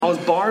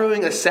was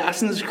borrowing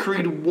Assassin's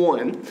Creed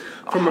 1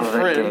 from a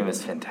friend. That game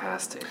is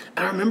fantastic.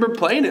 And I remember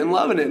playing it and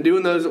loving it,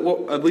 doing those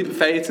leap of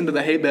faith into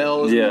the hay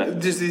bales. Yeah.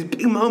 Just these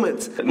big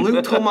moments.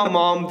 Luke told my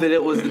mom that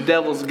it was the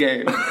devil's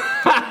game.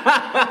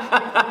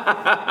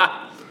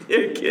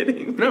 You're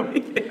kidding. No.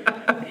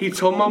 He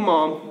told my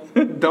mom,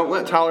 don't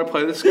let Tyler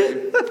play this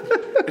game.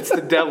 It's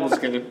the devil's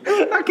game.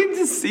 I can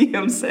just see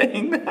him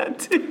saying that,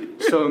 too.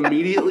 So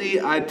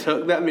immediately I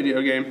took that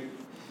video game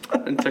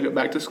and took it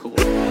back to school.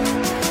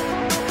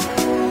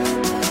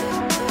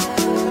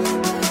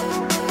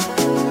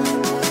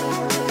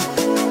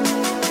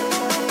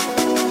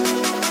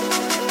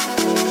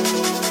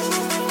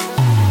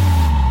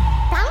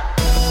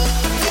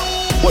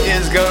 What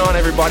is going on,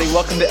 everybody?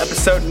 Welcome to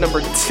episode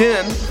number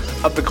 10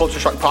 of the Culture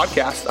Shock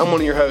Podcast. I'm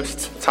one of your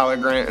hosts, Tyler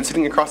Grant, and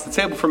sitting across the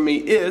table from me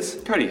is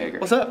Cody Hager.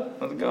 What's up?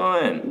 How's it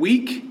going?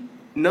 Week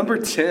number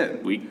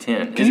 10. Week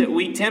 10. Is it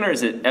week 10 or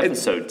is it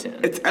episode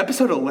 10? It's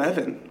episode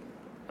 11.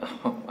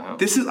 Oh, wow.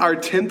 This is our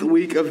 10th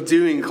week of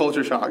doing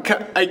Culture Shock.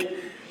 Like,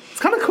 it's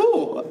kind of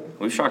cool.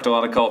 We've shocked a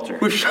lot of culture.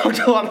 We've shocked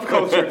a lot of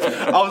culture.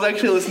 I was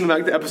actually listening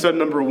back to episode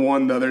number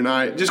 1 the other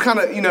night, just kind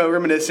of,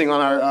 reminiscing on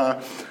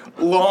our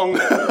long...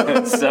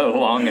 so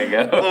long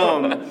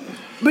ago.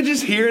 But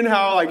just hearing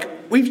how,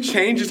 we've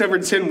changed just over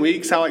 10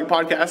 weeks, how,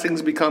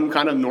 podcasting's become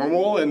kind of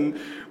normal, and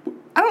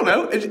I don't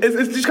know.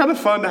 It's just kind of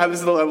fun to have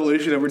this little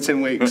evolution over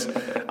 10 weeks.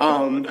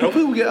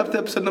 Hopefully we'll get up to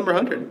episode number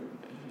 100.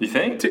 You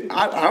think?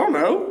 I don't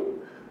know.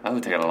 That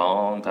would take a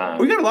long time.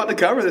 We got a lot to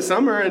cover this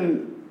summer,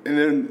 and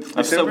then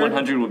Episode December.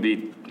 100 would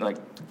be,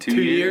 2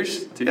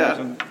 years? 2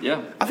 Yeah. years?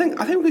 Yeah. I think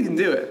we can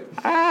do it.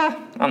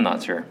 I'm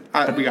not sure.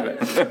 We got it.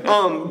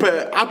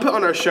 But I put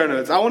on our show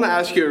notes. I want to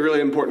ask you a really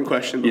important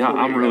question. Yeah, before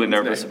we I'm get really into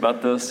nervous today.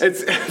 about this.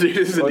 Dude,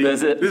 this is What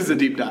is it? This is a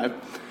deep dive.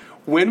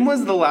 When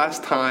was the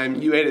last time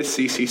you ate a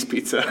CC's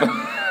pizza?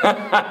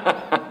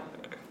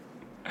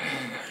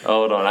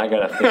 Hold on, I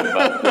got to think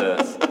about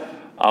this.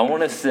 I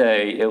want to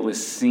say it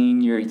was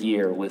senior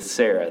year with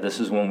Sarah. This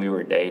is when we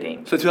were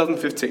dating. So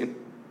 2015.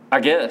 I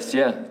guess,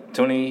 yeah.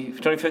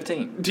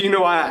 2015. Do you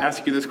know why I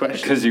asked you this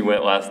question? Because you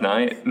went last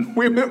night.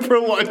 We went for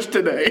lunch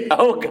today.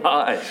 Oh,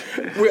 gosh.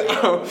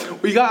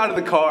 We got out of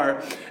the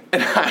car,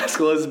 and I asked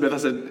Elizabeth, I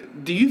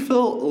said, do you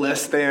feel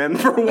less than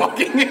for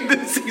walking into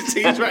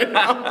CC's right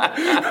now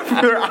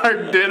for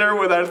our dinner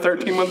with our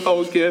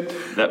 13-month-old kid?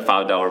 That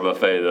 $5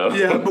 buffet, though.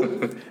 Yeah,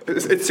 but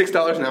it's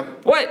 $6 now.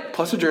 What?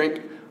 Plus a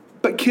drink.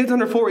 But kids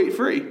under 4 eat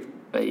free.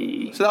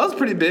 Hey. So that was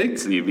pretty big.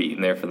 So you've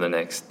eaten there for the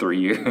next 3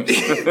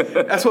 years.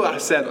 That's what I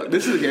said.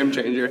 This is a game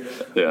changer.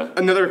 Yeah.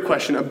 Another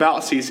question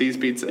about CC's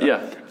Pizza.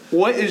 Yeah.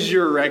 What is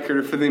your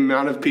record for the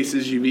amount of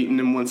pieces you've eaten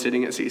in one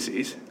sitting at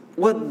CC's?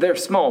 Well, they're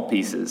small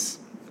pieces.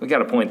 We got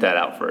to point that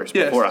out first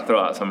before I throw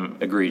out some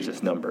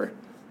egregious number.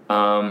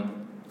 I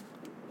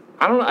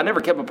don't know. I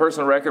never kept a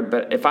personal record,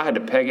 but if I had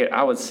to peg it,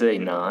 I would say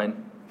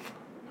 9.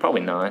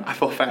 Probably 9. I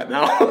feel fat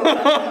now.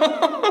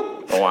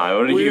 Why?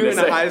 What are We you were going in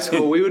to say? high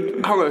school. We would,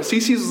 I don't know,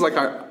 CC's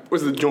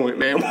was the joint,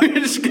 man. We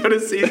would just go to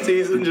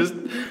CC's and just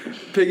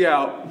pig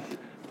out.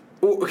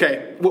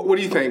 Okay, what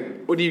do you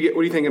think? What do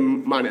you think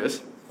mine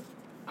is?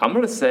 I'm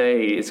going to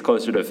say it's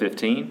closer to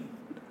 15.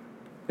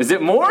 Is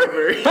it more?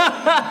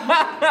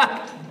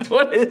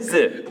 What is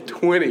it?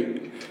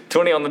 20.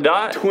 20 on the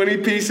dot? 20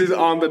 pieces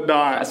on the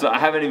dot. So I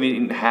haven't even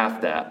eaten half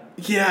that.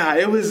 Yeah,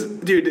 it was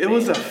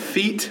a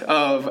feat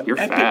of You're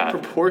epic fat.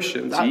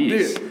 proportions.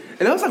 Jeez.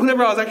 And that was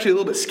whenever I was actually a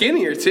little bit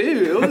skinnier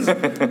too.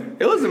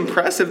 It was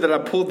impressive that I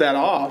pulled that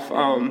off.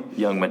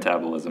 Young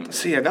metabolism.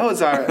 So yeah,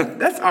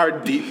 that's our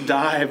deep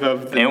dive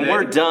of the And day.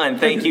 we're done.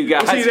 Thank you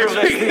guys See, for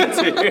that's-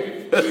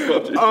 listening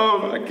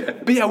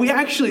to But yeah,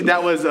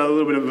 that was a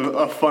little bit of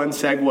a fun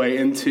segue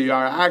into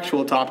our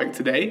actual topic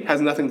today.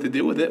 Has nothing to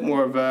do with it,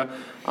 more of a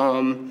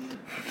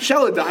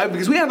shallow dive,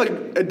 because we have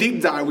a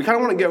deep dive we kind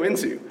of want to go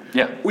into.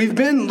 Yeah. We've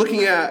been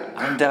looking at...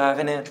 I'm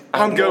diving in.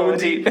 I'm going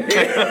deep. There's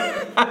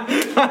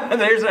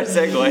our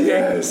segue.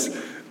 Yes.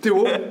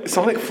 Dude,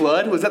 Sonic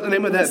Flood? Was that the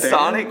name of that band?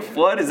 Sonic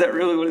Flood? Is that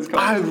really what it's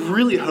called? I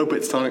really hope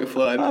it's Sonic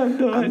Flood.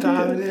 I'm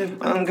diving in.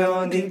 I'm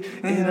going deep.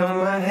 In on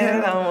my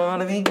head, I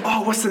want to be.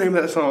 Oh, what's the name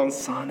of that song?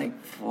 Sonic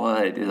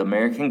Flood is an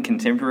American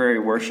contemporary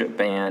worship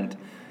band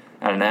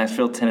out of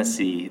Nashville,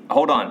 Tennessee.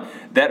 Hold on.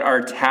 That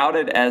are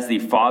touted as the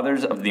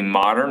fathers of the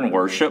modern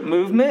worship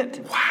movement?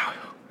 Wow.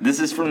 This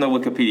is from the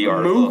Wikipedia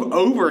article. Move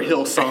Over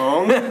Hill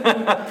song.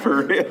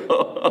 For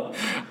real.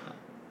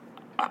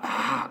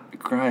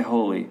 Cry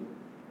holy.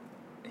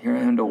 Here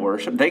I am to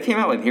worship. They came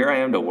out with Here I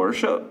Am to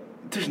Worship.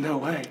 There's no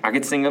way. I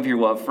could sing of your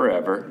love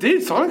forever.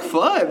 Dude, Sonic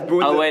Flood.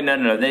 Oh, wait,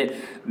 no.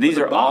 These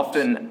are bops.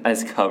 often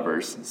as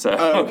covers. So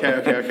Oh,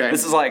 okay.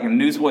 This is like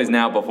Newsboys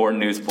Now before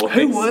Newsboys.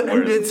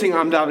 Who did sing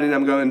I'm Diving In,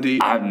 I'm Going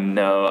Deep? I have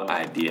no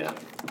idea.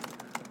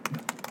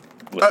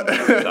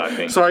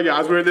 Typing. Sorry,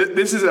 guys.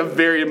 This is a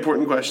very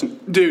important question.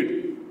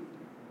 Dude,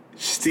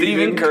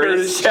 Stephen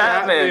Curtis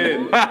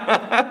Chapman.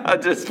 I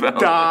just found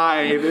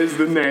Died is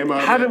the name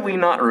of How it. did we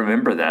not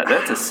remember that?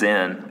 That's a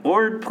sin.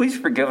 Lord, please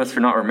forgive us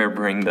for not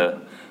remembering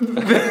the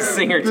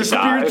singer to The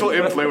die. spiritual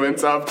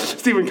influence of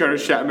Stephen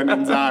Curtis Chapman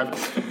and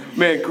Dive.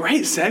 Man,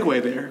 great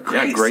segue there.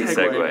 Great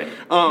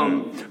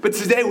segue. But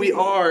today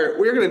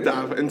we're going to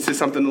dive into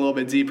something a little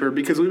bit deeper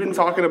because we've been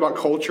talking about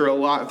culture a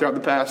lot throughout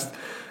the past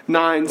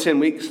 9-10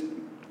 weeks.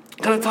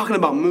 Kind of talking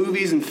about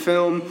movies and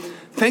film,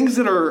 things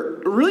that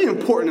are really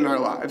important in our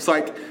lives,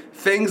 like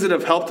things that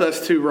have helped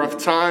us through rough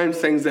times,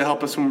 things that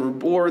help us when we're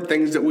bored,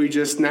 things that we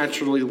just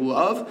naturally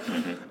love.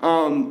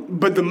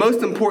 But the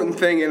most important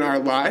thing in our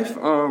life,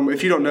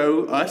 if you don't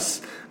know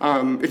us,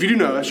 if you do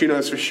know us, you know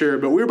us for sure,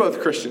 but we're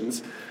both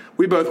Christians.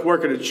 We both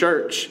work at a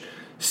church.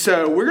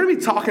 So we're going to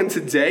be talking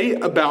today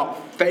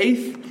about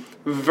faith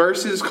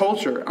versus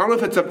culture. I don't know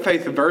if it's a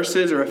faith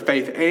versus or a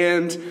faith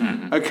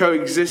and, a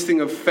coexisting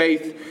of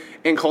faith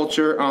and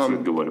culture. That's a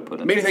good way to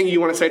put it. Anything you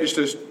want to say just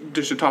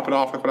to top it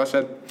off, like what I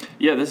said?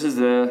 Yeah,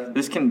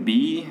 this can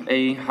be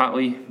a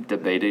hotly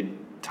debated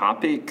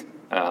topic.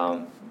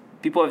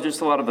 People have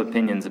just a lot of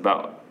opinions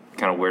about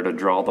kind of where to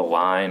draw the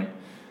line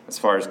as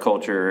far as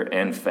culture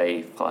and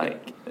faith.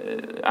 Like,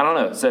 I don't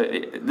know. So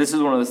this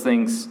is one of those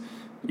things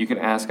you can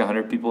ask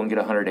 100 people and get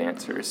 100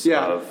 answers.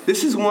 Yeah,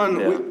 this is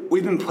one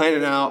we've been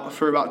planning out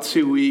for about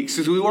 2 weeks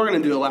because we were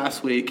going to do it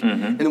last week,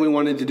 and then we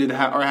wanted to do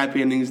our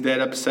Happy Endings Dead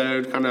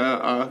episode, kind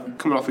of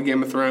coming off of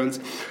Game of Thrones.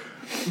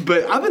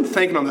 But I've been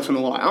thinking on this one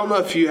a lot. I don't know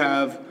if you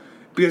have,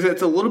 because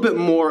it's a little bit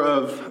more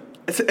of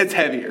it's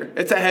heavier.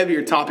 It's a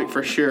heavier topic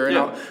for sure, and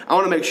I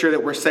want to make sure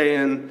that we're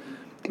saying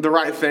the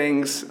right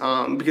things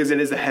because it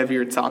is a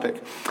heavier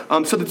topic.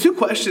 So the two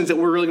questions that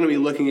we're really going to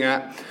be looking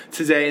at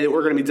today that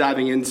we're going to be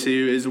diving into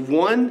is,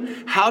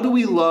 one, how do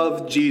we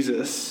love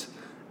Jesus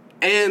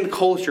and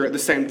culture at the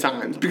same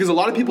time? Because a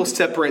lot of people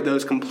separate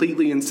those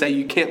completely and say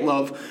you can't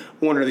love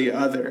one or the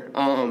other.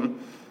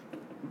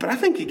 But I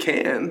think you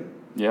can.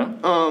 Yeah.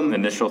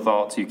 Initial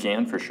thoughts, you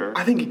can for sure.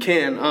 I think you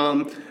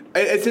can.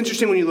 It's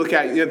interesting when you look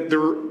at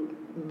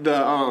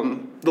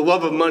the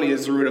love of money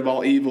is the root of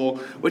all evil,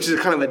 which is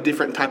kind of a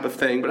different type of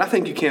thing. But I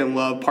think you can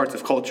love parts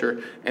of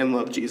culture and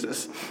love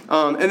Jesus.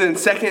 And then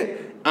second,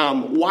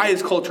 why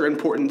is culture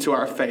important to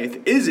our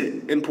faith? Is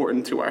it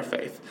important to our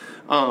faith?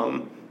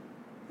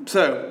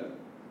 So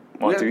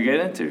what do we get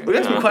into? We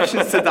got some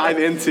questions to dive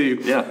into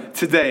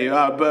today.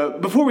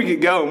 But before we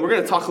get going, we're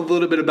going to talk a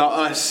little bit about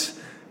us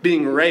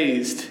being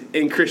raised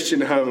in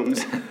Christian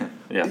homes.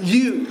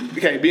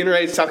 Being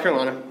raised in South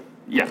Carolina.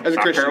 Yeah, as a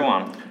South Christian.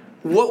 Carolina.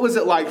 What was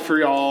it like for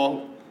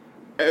y'all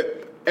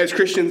as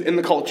Christians in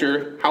the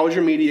culture? How was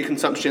your media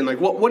consumption? Like,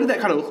 what did that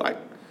kind of look like?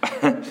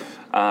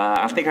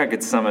 I think I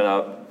could sum it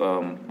up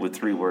with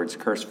 3 words: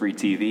 curse-free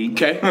TV.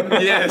 Okay.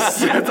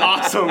 Yes, that's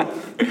awesome.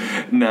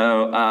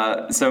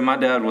 No, so my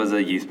dad was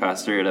a youth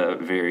pastor at a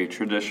very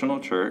traditional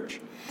church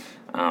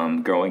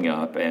growing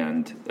up,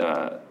 and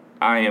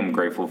I am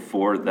grateful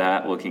for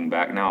that. Looking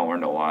back now, I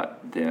learned a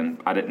lot then.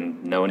 I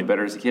didn't know any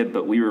better as a kid,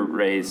 but we were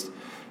raised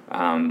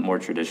more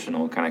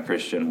traditional, kind of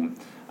Christian.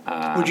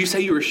 Would you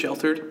say you were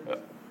sheltered?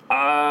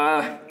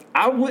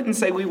 I wouldn't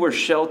say we were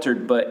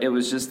sheltered, but it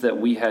was just that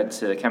we had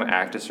to kind of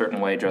act a certain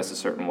way, dress a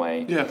certain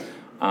way. Yeah.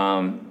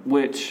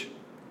 Which,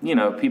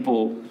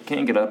 people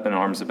can't get up in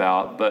arms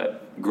about.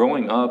 But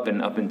growing up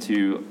and up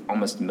into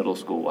almost middle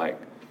school, I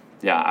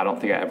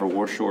don't think I ever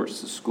wore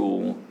shorts to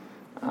school.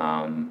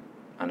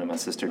 I know my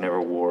sister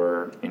never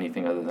wore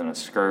anything other than a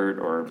skirt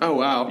or... Oh,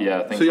 wow.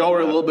 Yeah. So y'all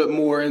were a little bit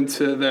more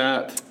into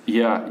that...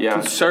 Yeah.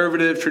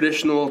 Conservative,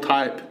 traditional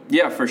type.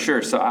 Yeah, for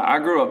sure. So I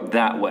grew up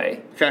that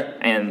way. Okay.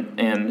 And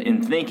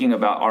in thinking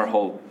about our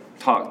whole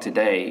talk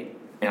today,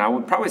 and I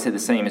would probably say the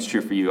same is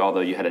true for you, although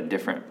you had a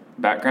different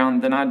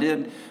background than I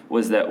did,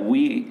 was that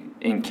we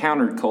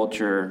encountered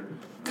culture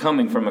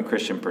coming from a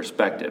Christian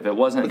perspective. It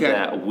wasn't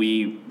that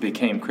we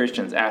became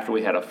Christians after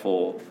we had a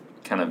full...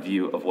 kind of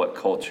view of what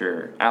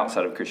culture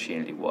outside of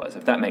Christianity was,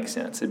 if that makes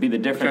sense. It'd be the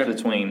difference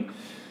between,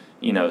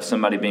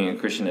 somebody being a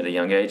Christian at a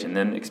young age and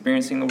then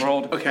experiencing the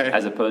world,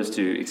 as opposed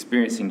to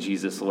experiencing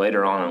Jesus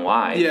later on in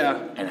life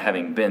and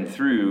having been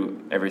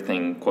through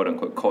everything, quote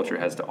unquote, culture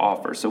has to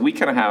offer. So we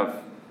kind of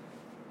have,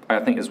 I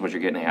think is what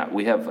you're getting at,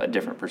 we have a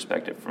different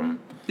perspective from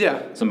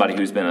somebody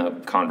who's been a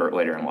convert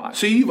later in life.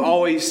 So you've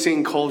always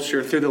seen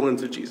culture through the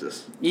lens of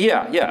Jesus?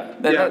 Yeah.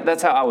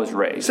 That's how I was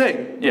raised.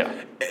 Same. Yeah.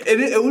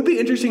 It would be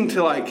interesting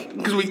to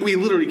because we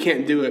literally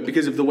can't do it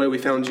because of the way we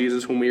found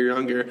Jesus when we were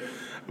younger,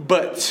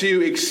 but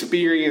to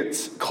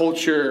experience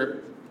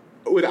culture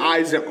with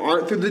eyes that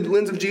aren't through the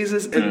lens of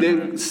Jesus and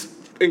then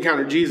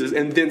encounter Jesus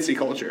and then see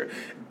culture.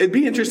 It'd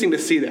be interesting to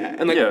see that.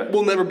 And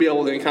we'll never be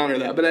able to encounter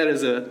that, but that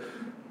is a...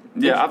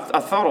 Yeah,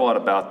 I've thought a lot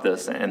about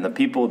this, and the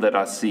people that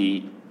I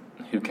see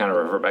who kind of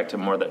revert back to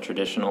more of that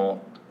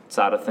traditional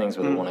side of things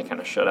where they want to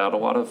kind of shut out a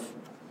lot of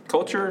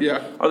culture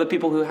are the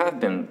people who have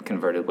been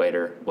converted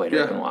later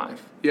in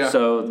life. Yeah.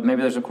 So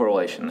maybe there's a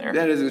correlation there.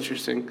 That is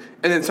interesting.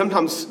 And then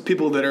sometimes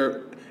people that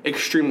are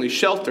extremely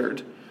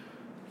sheltered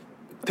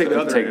take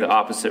the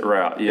opposite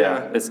route.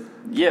 Yeah.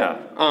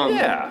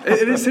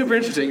 It is super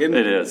interesting. And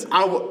it is.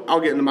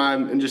 I'll get into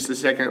mine in just a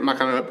second, my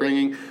kind of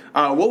upbringing.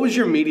 What was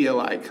your media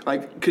like?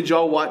 Like, could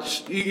y'all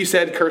watch, you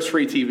said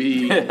curse-free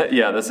TV.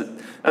 Yeah,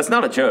 that's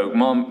not a joke.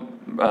 Mom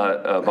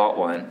bought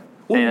one.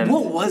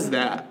 What was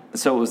that?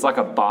 So it was like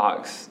a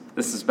box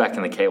This is back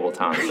in the cable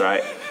times,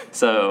 right?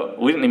 So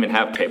we didn't even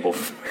have cable,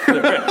 for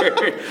the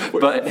record.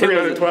 But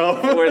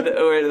 312. where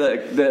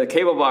the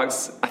cable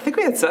box, I think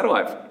we had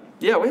satellite.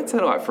 Yeah, we had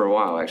satellite for a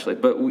while, actually.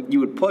 But you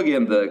would plug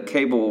in the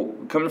cable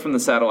coming from the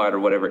satellite or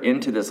whatever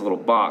into this little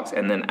box,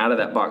 and then out of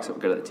that box it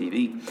would go to the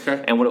TV.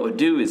 Okay. And what it would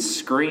do is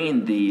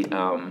screen the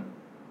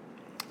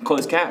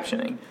closed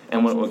captioning.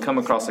 And when it would come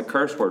across a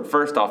curse word,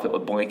 first off, it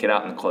would blank it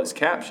out in the closed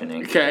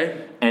captioning.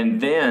 Okay. And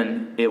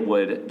then it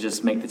would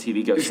just make the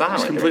TV go silent.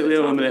 Just completely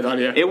eliminate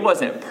audio. It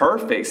wasn't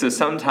perfect, so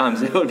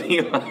sometimes it would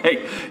be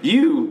like,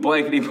 you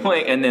blankety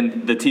blank, and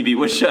then the TV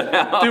would shut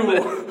out.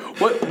 Dude,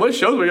 what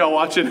shows were y'all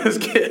watching as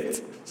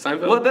kids?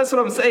 Seinfeld? Well, that's what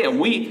I'm saying.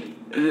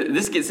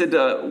 This gets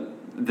into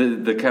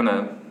the kind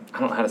of, I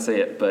don't know how to say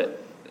it, but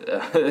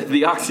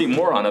the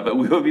oxymoron of it.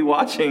 We would be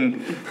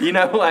watching,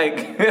 like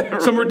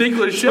some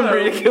ridiculous show.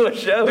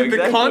 Exactly.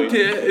 The content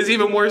is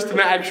even worse than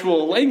the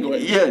actual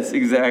language. Yes,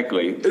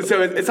 exactly.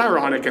 So it's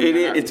ironic.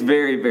 It's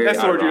very, very That's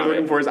ironic. the word you're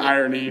looking for is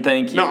irony.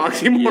 Thank you. Not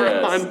oxymoron.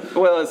 Yes.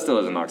 Well, it still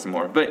is an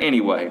oxymoron. But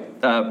anyway,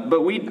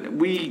 but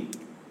we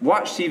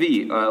watch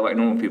TV like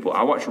normal people.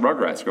 I watched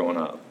Rugrats growing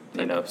up.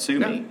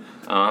 Sue me.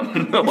 A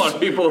lot of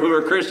people who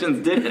are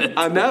Christians didn't.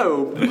 I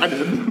know. I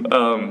did.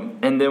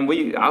 And then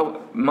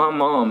my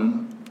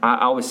mom, I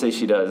always say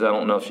she does. I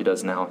don't know if she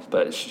does now,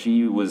 but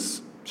she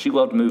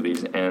loved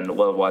movies and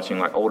loved watching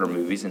like older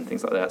movies and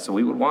things like that. So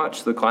we would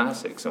watch the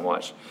classics and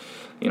watch.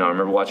 I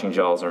remember watching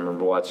Jaws. I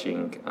remember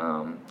watching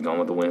Gone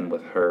with the Wind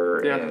with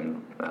her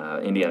and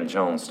Indiana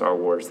Jones, Star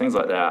Wars, things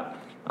like that.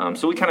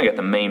 So we kind of got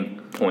the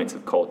main points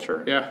of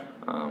culture. Yeah.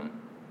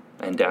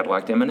 And Dad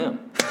liked Eminem.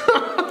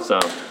 So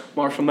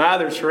Marshall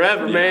Mathers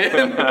forever, man.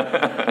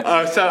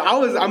 So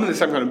I'm in the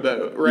same kind of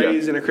boat.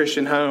 Raised in a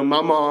Christian home.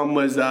 My mom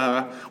was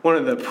one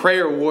of the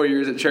prayer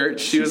warriors at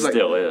church. She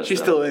still is,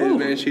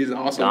 man. She's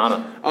awesome.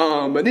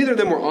 Donna. But neither of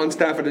them were on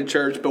staff at the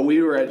church. But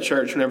we were at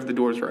church whenever the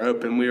doors were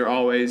open. We were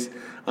always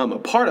a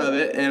part of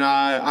it. And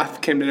I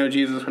came to know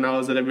Jesus when I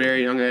was at a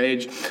very young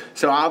age.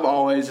 So I've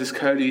always, as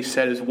Cody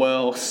said as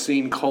well,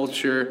 seen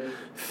culture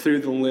through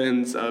the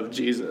lens of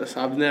Jesus.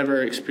 I've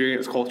never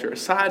experienced culture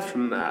aside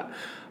from that.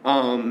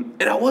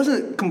 And I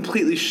wasn't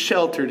completely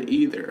sheltered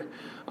either,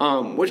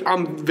 which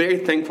I'm very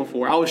thankful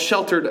for. I was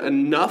sheltered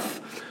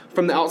enough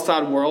from the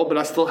outside world, but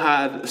I still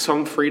had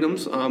some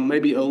freedoms,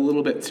 maybe a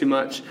little bit too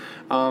much.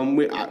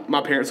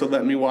 My parents would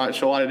let me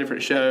watch a lot of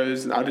different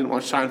shows. I didn't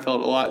watch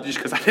Seinfeld a lot just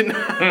because I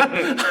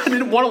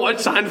didn't want to watch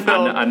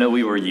Seinfeld. I know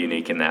we were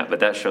unique in that, but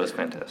that show is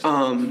fantastic.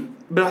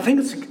 But I think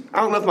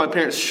I don't know if my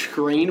parents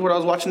screened what I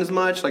was watching as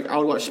much. Like I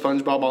would watch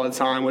SpongeBob all the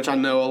time, which I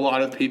know a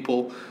lot of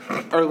people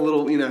are a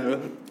little,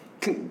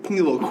 can get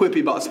a little quippy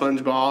about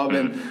SpongeBob,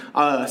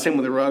 and same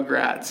with the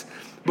Rugrats.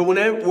 But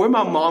where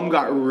my mom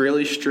got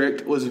really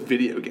strict was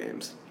video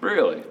games.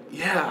 Really?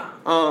 Yeah.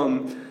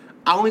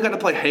 I only got to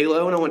play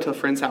Halo when I went to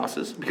friends'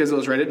 houses because it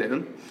was rated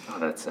M. Oh,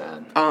 that's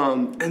sad.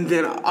 And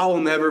then I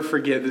will never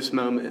forget this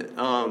moment.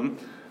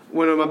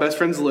 One of my best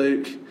friends,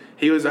 Luke,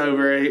 he was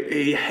over.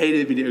 He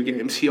hated video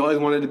games. He always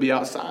wanted to be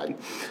outside.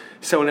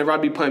 So whenever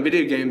I'd be playing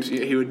video games,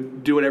 he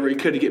would do whatever he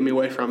could to get me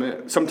away from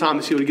it.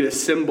 Sometimes he would get a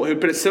cymbal. He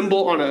would put a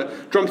cymbal on a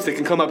drumstick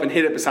and come up and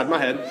hit it beside my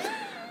head.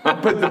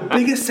 But the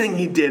biggest thing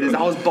he did is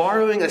I was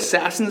borrowing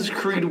Assassin's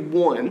Creed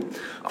 1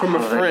 from a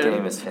friend. That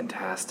game is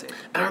fantastic.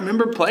 And I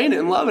remember playing it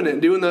and loving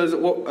it, doing those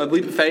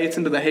leap of faith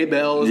into the hay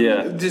bales.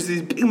 Yeah. Just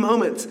these big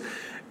moments.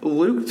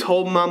 Luke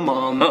told my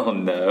mom. Oh,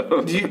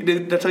 no.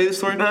 Did I tell you the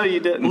story? No, you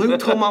didn't. Luke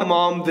told my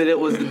mom that it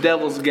was the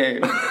devil's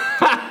game.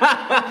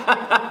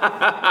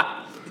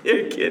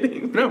 You're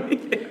kidding. No.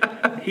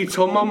 He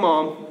told my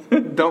mom,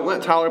 don't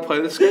let Tyler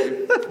play this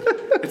game.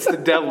 It's the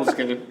devil's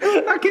game.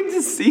 I can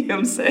just see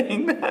him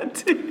saying that,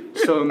 too.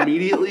 So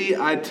immediately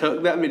I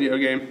took that video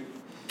game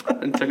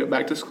and took it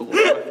back to school.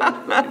 Let me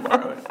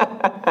borrow it.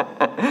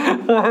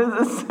 That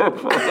is so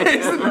funny.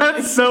 Isn't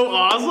that so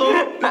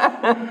awesome?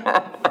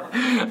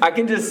 I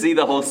can just see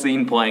the whole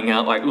scene playing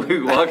out, like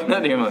Luke walking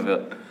up to him and be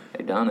like,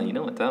 hey, Donna, you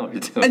know what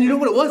Tyler's doing. And you know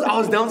what it was? I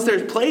was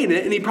downstairs playing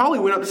it, and he probably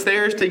went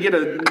upstairs to get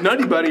a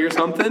Nutty Buddy or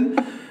something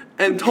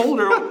and told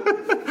her.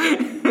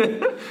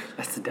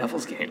 That's the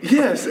devil's game.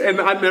 Yes, and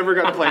I never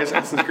got to play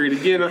Assassin's Creed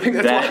again. I think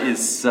that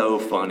is so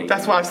funny.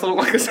 That's why I still don't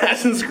like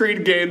Assassin's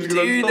Creed games.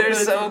 Dude, they're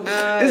so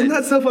good. Isn't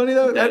that so funny,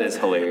 though? That is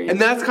hilarious.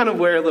 And that's kind of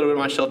where a little bit of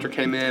my shelter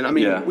came in. I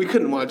mean, we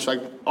couldn't watch,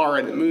 like,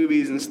 R-rated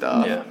movies and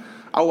stuff. Yeah.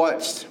 I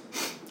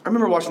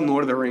remember watching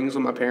Lord of the Rings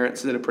with my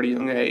parents at a pretty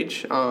young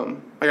age.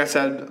 Like I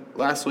said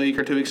last week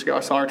or 2 weeks ago, I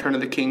saw Return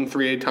of the King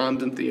 3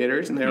 times in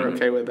theaters, and they were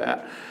okay with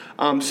that.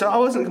 So I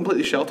wasn't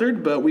completely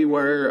sheltered, but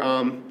we're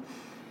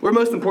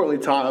most importantly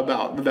taught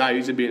about the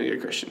values of being a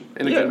good Christian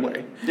in a good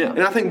way. Yeah.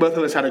 And I think both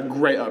of us had a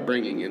great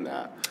upbringing in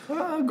that.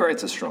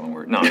 Great's a strong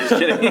word. No, I'm just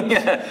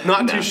kidding.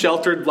 Not too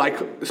sheltered, like,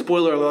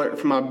 spoiler alert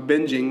from my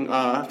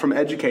binging from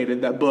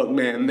Educated, that book,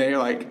 man, they're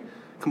like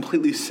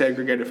completely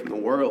segregated from the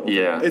world.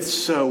 Yeah. It's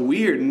so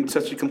weird and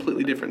such a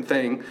completely different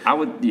thing.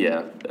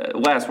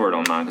 Last word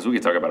on mine, because we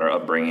could talk about our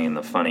upbringing and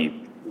the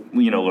funny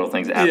little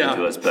things that happen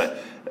to us. But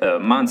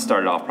mine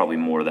started off probably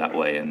more that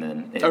way, and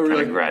then it kind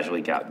of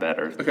gradually got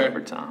better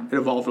over time. It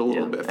evolved a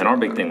little bit. And our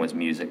big thing was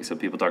music. So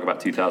people talk about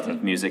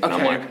 2000s music, and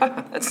I'm like,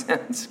 that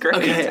sounds great.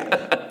 Okay.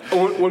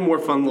 One more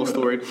fun little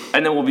story.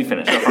 And then we'll be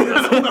finished, I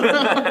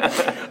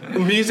promise.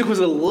 Music was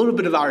a little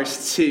bit of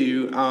ours,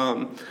 too.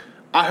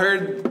 I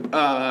heard...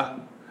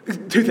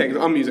 two things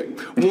on music.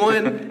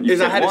 One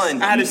is I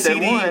had a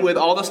CD with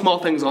all the small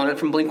things on it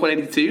from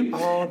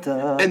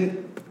Blink-182.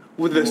 And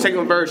with the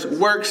second verse,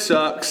 work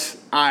sucks,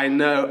 I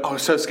know. I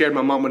was so scared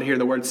my mom would hear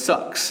the word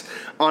sucks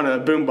on a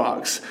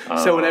boombox.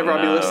 So whenever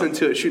I'd be listening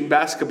to it shooting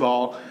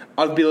basketball,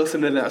 I'd be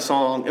listening to that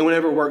song. And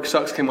whenever work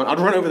sucks came on,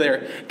 I'd run over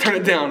there, turn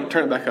it down,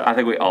 turn it back up. I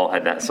think we all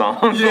had that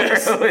song.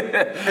 Yes. And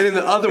then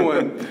the other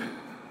one,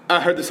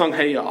 I heard the song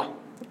Hey Ya.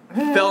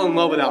 Fell in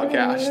love with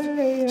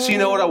Outkast. So you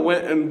know what I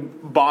went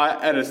and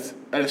bought at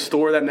a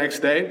store that next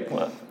day?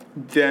 What?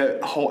 The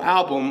whole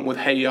album with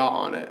Hey Ya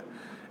on it.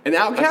 And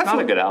Outkast... That's not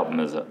a good album,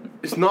 is it?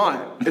 It's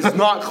not. It's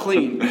not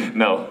clean.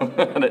 No,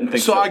 I didn't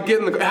think so. So I get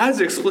in the... It has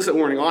an explicit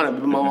warning on it,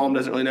 but my mom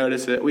doesn't really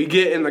notice it. We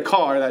get in the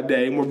car that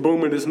day, and we're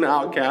booming to some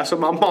Outkast. So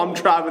my mom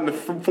driving the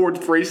Ford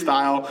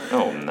Freestyle.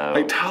 Oh, no.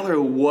 Like, Tyler,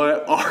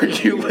 what are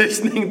you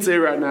listening to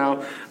right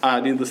now?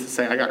 Needless to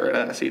say, I got rid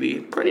of that CD.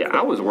 Pretty quick.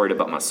 I was worried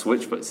about my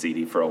Switchfoot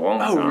CD for a long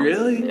time. Oh,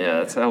 really?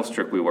 Yeah, that's how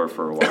strict we were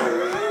for a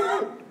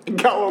while.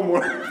 Got one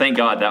more. Thank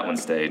God that one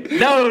stayed.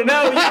 No,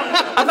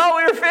 I thought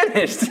we were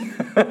finished.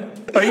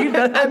 Are you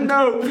done?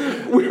 No,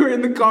 we were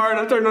in the car and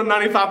I turned on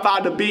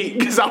 95.5 to beat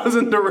because I was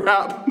into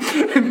rap.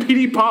 And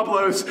P.D.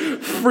 Pablo's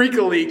Freak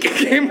a Leak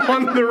came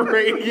on the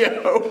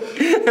radio.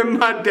 And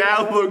my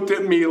dad looked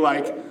at me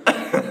like,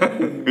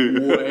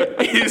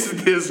 what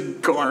is this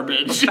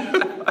garbage?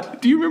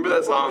 Do you remember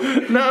that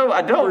song? No,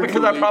 I don't,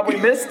 because I probably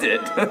missed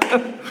it.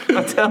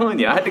 I'm telling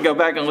you, I had to go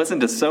back and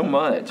listen to so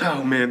much.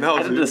 Oh, man, that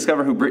was I had to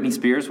discover who Britney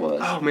Spears was.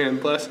 Oh, man,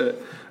 bless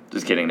it.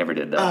 Just kidding, never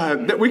did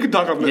that. We could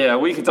talk on this. Yeah,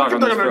 we could talk on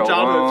this for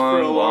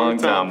a long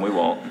time. We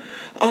won't.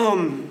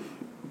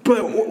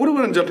 But what do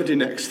we want to jump into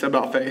next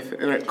about faith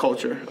and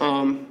culture?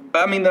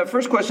 I mean, that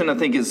first question I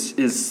think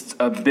is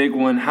a big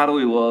one. How do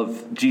we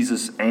love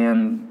Jesus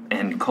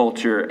and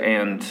culture?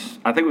 And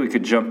I think we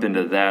could jump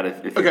into that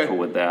if you're cool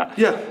with that.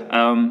 Yeah.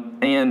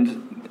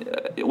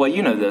 Well,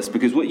 you know this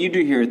because what you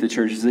do here at the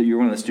church is that you're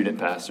one of the student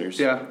pastors.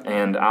 Yeah.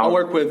 And I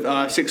work with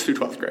 6th through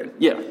 12th grade.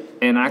 Yeah.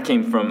 And I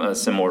came from a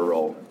similar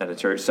role at a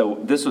church. So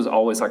this was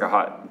always like a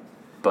hot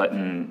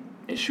button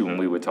issue when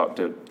we would talk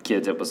to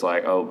kids. It was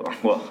like, oh,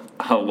 well,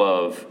 I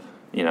love,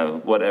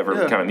 whatever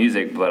kind of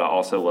music, but I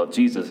also love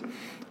Jesus.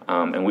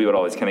 And we would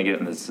always kind of get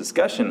in this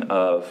discussion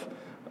of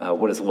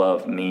what does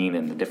love mean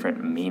and the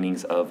different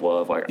meanings of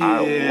love. Like,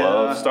 I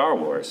love Star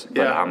Wars,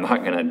 but I'm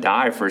not going to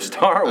die for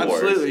Star Wars.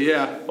 Absolutely,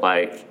 yeah.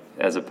 Like,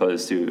 as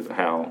opposed to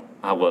how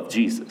I love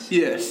Jesus.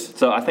 Yes.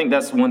 So I think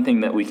that's one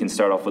thing that we can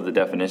start off with the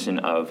definition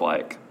of,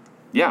 like,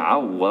 I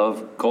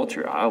love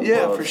culture. I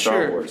love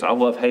Star Wars. I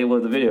love Halo,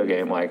 the video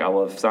game. Like, I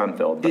love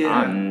Seinfeld. But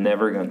I'm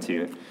never going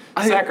to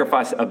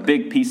sacrifice a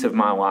big piece of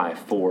my life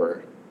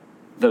for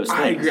those things.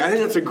 I agree. I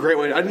think that's a great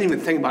way. I didn't even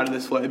think about it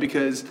this way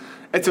because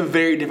it's a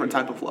very different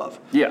type of love.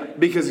 Yeah.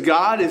 Because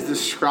God is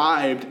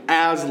described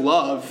as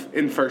love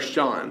in 1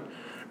 John.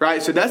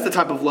 Right? So that's the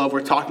type of love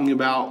we're talking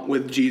about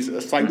with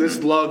Jesus. Like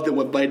this love that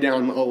would lay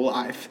down a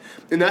life.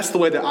 And that's the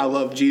way that I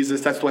love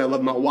Jesus. That's the way I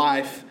love my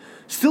wife.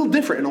 Still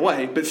different in a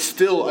way, but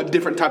still a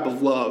different type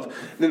of love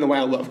than the way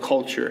I love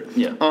culture.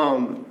 Yeah.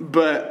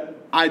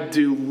 But I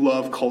do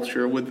love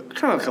culture with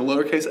kind of like a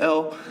lowercase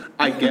L,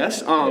 I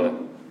guess.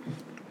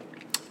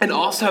 And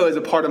also as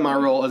a part of my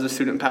role as a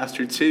student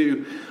pastor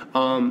too,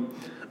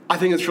 I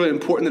think it's really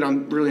important that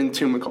I'm really in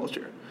tune with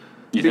culture.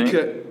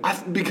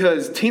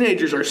 Because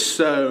teenagers are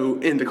so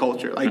into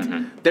culture.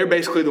 Like, they're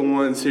basically the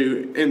ones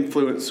who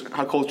influence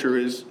how culture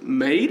is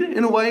made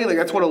in a way. Like,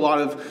 that's what a lot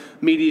of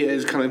media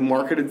is kind of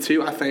marketed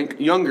to, I think.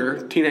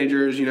 Younger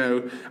teenagers,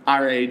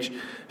 our age.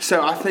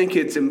 So I think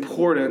it's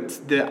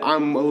important that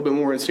I'm a little bit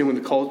more in tune with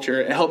the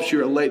culture. It helps you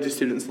relate to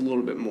students a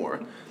little bit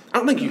more. I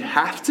don't think you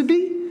have to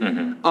be,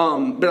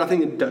 but I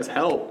think it does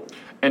help.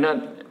 And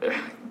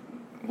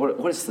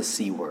what is the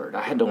C word?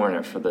 I had to learn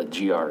it for the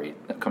GRE.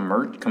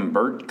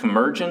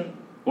 Conversion?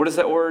 What is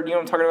that word? You know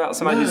what I'm talking about?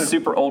 Somebody who's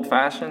super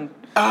old-fashioned?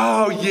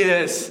 Oh,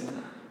 yes.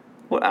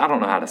 Well, I don't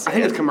know how to say it. I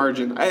think it's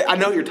convergent. I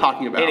know what you're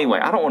talking about. Anyway,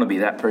 I don't want to be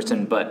that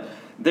person, but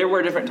there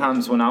were different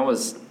times when I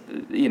was,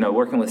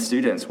 working with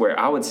students where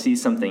I would see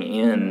something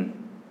in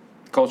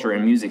culture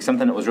and music,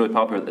 something that was really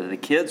popular that the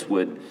kids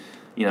would,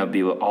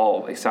 be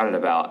all excited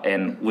about.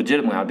 And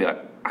legitimately, I'd be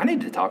like, I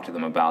need to talk to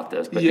them about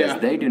this because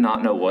they do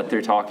not know what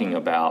they're talking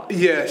about.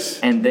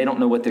 Yes. And they don't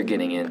know what they're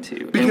getting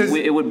into. Because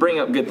it would bring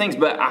up good things,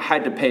 but I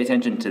had to pay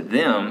attention to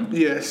them.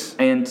 Yes.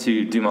 And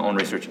to do my own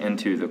research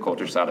into the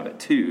culture side of it,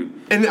 too.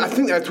 And I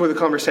think that's where the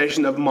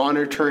conversation of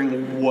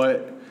monitoring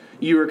what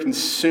you are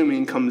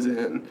consuming comes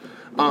in.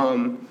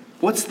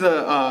 What's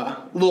the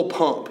Lil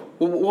Pump?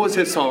 What was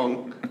his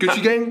song?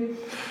 Gucci Gang?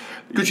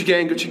 Gucci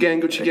Gang, Gucci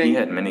Gang, Gucci Gang. He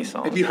had many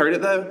songs. Have you heard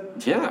it though?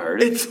 Yeah, I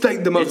heard it. It's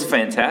like the most. It's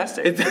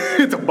fantastic.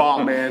 It's a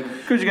ball, man.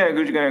 Gucci Gang,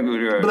 Gucci Gang,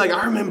 Gucci Gang. But like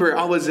I remember,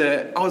 I was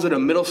at a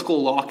middle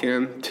school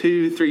lock-in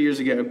 2-3 years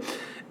ago,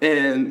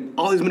 and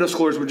all these middle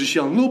schoolers were just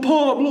yelling, "Lil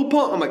Pump, Lil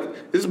Pump." I'm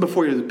like, this is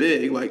before he was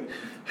big. Like,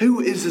 who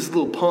is this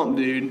Lil Pump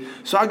dude?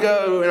 So I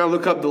go and I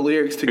look up the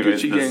lyrics to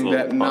Gucci Gang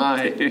that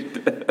night,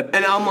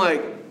 and I'm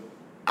like,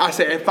 I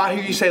say, if I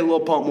hear you say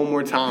Lil Pump one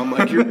more time,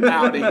 like you're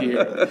out of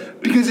here,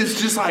 because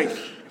it's just like.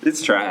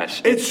 It's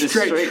trash. It's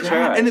straight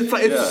trash. And it's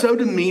like it's so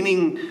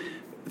demeaning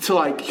to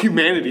like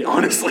humanity,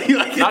 honestly.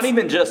 Like not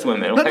even just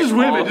women. Not just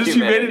women, just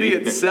humanity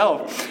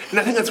itself. And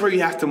I think that's where you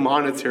have to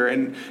monitor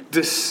and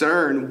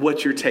discern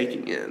what you're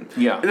taking in.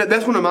 Yeah. And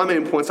that's one of my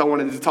main points I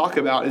wanted to talk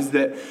about is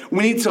that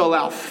we need to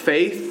allow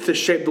faith to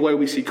shape the way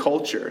we see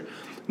culture,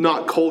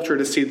 not culture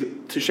to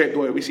shape the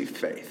way we see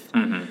faith.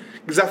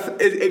 Because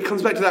it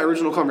comes back to that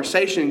original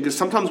conversation, because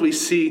sometimes we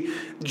see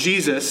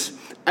Jesus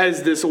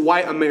as this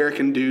white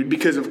American dude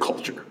because of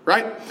culture,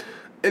 right?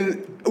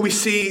 And we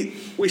see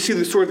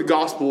the story of the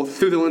gospel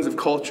through the lens of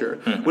culture,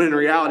 when in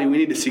reality we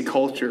need to see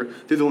culture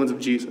through the lens of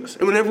Jesus.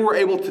 And whenever we're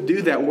able to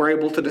do that, we're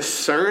able to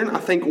discern, I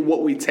think,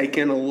 what we take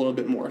in a little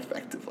bit more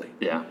effectively.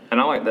 Yeah, and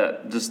I like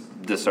that,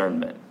 just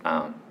discernment.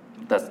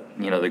 That's,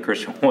 the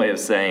Christian way of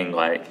saying,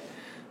 like,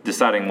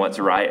 deciding what's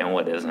right and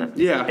what isn't.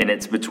 Yeah. And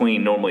it's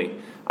between, normally,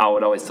 I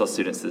would always tell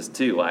students this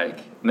too, like,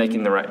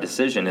 making the right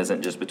decision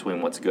isn't just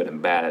between what's good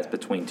and bad, it's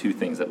between two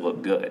things that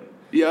look good.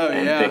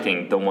 And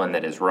picking the one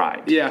that is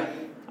right. Yeah.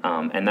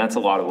 And that's a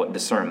lot of what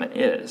discernment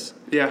is.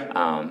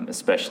 Yeah.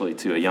 Especially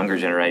to a younger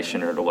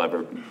generation or to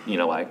whatever,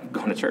 like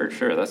going to church,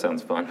 sure, that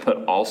sounds fun.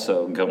 But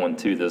also going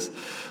to this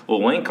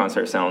Lil Wayne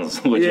concert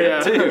sounds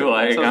legit too.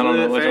 Like, I don't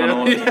know which one I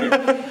want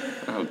to do.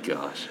 Oh,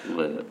 gosh.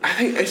 Lit. I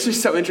think it's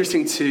just so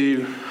interesting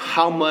to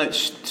how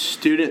much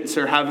students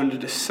are having to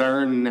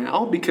discern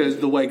now because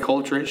the way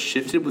culture has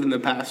shifted within the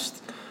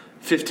past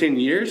 15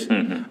 years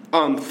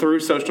through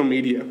social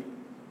media.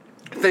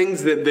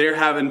 Things that they're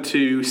having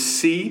to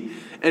see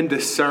and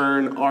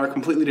discern are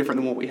completely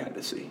different than what we had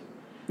to see.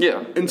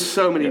 Yeah. In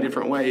so many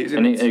different ways.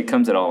 And it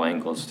comes at all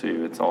angles,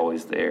 too. It's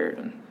always there.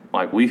 And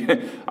like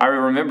I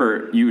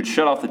remember you would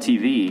shut off the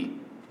TV,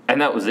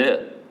 and that was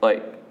it.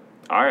 Like,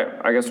 all right,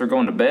 I guess we're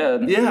going to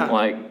bed. Yeah.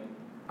 Like,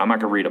 I'm not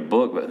going to read a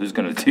book, but who's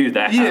going to do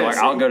that? Yeah, like,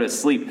 I'll go to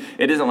sleep.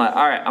 It isn't like,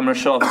 all right, I'm going to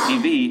shut off the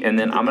TV, and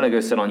then I'm going to go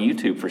sit on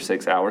YouTube for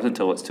 6 hours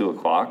until it's 2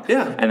 o'clock.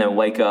 Yeah. And then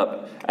wake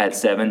up at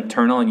 7,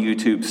 turn on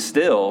YouTube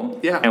still,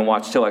 and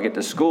watch till I get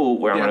to school,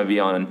 where I'm going to be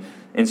on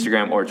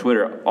Instagram or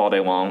Twitter all day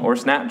long, or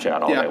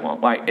Snapchat all day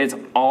long. Like, it's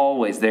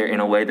always there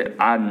in a way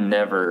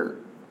that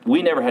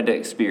we never had to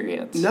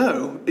experience.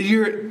 No.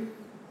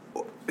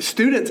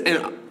 Students,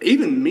 and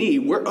even me,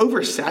 we're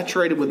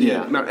oversaturated with the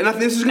amount. And I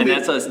think this is going to be...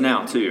 And that's us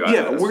now, too.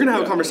 We're going to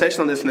have a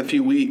conversation on this in a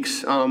few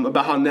weeks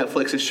about how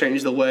Netflix has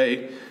changed the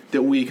way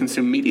that we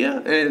consume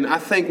media. And I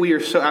think we are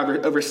so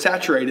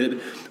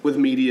oversaturated with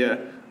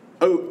media,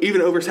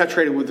 even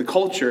oversaturated with the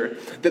culture,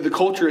 that the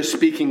culture is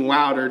speaking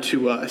louder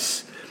to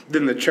us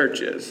than the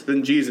church is,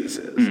 than Jesus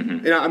is.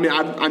 And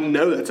I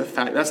know that's a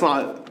fact. That's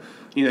not,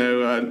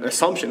 an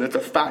assumption. That's a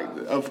fact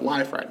of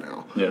life right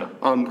now. Yeah.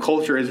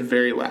 Culture is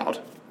very loud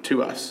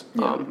to us,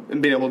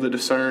 and being able to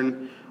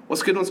discern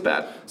what's good and what's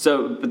bad.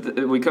 So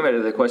we come back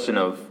to the question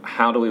of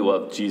how do we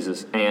love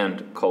Jesus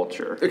and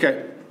culture?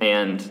 Okay.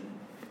 And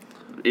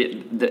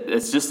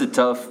it's just a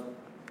tough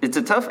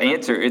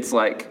answer. It's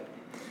like,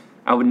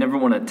 I would never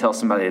want to tell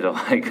somebody to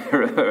like,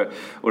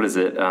 what is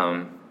it?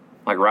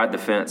 Like ride the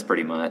fence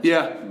pretty much.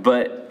 Yeah.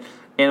 But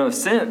in a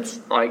sense,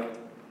 like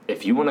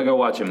if you want to go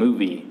watch a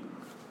movie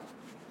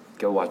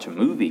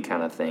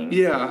kind of thing.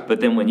 Yeah. But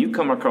then when you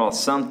come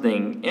across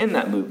something in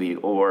that movie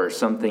or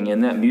something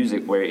in that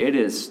music where it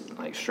is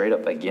like straight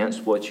up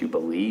against what you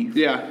believe.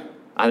 Yeah.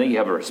 I think you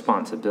have a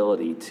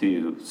responsibility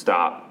to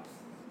stop,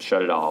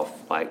 shut it off,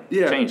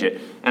 change it.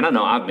 And I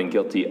know I've been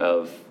guilty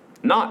of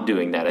not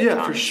doing that at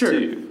times for sure.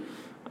 too.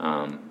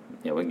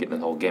 We can get into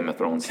the whole Game of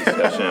Thrones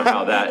discussion of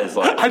how that is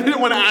like. I didn't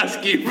want to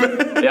ask you.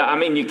 Yeah, I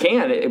mean, you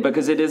can,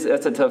 because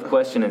that's a tough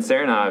question. And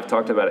Sarah and I have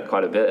talked about it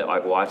quite a bit,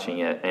 like watching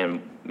it.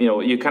 And,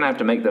 you kind of have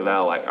to make the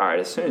vow, like, all right,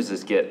 as soon as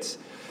this gets,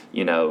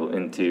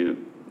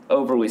 into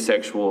overly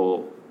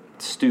sexual,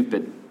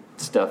 stupid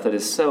stuff that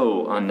is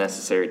so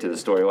unnecessary to the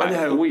story,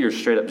 like, we are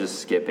straight up just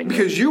skipping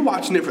because you're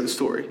watching it for the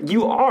story.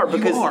 You are,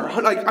 because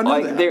I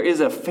know that. There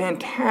is a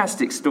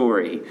fantastic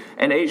story,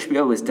 and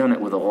HBO has done it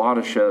with a lot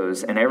of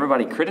shows, and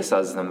everybody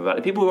criticizes them about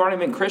it. People who aren't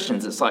even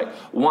Christians, it's like,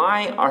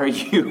 why are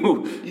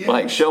you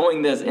like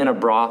showing this in a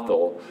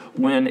brothel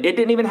when it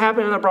didn't even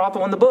happen in a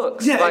brothel in the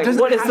books? Yeah, like, it doesn't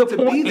what is have the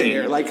to point? be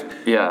there. Like,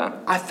 yeah,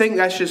 I think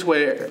that's just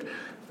where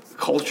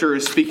culture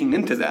is speaking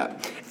into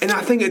that, and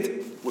I think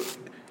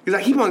because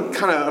I keep on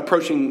kind of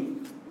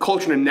approaching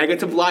culture in a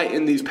negative light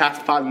in these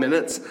past 5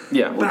 minutes.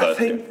 Yeah, but I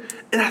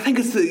think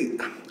it's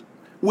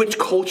which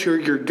culture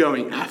you're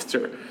going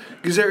after,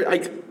 because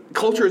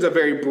culture is a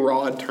very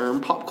broad term.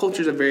 Pop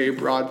culture is a very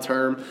broad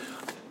term.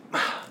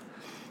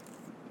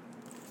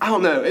 I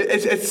don't know.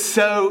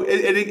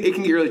 It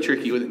can get really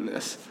tricky within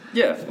this.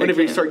 Yeah.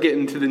 Whenever you start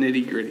getting to the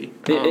nitty gritty.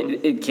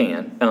 It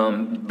can.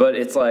 But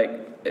it's like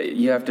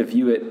you have to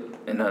view it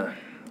in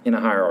a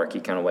hierarchy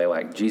kind of way,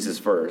 like Jesus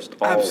first,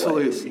 always.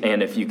 Absolutely.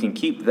 And if you can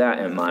keep that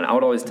in mind, I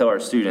would always tell our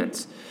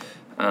students,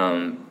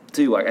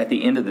 too, like at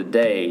the end of the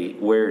day,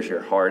 where's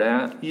your heart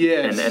at?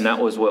 Yes. And that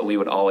was what we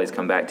would always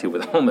come back to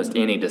with almost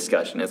any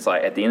discussion. It's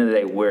like at the end of the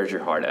day, where's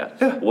your heart at?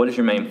 Yeah. What is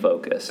your main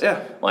focus?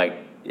 Yeah. Like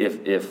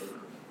if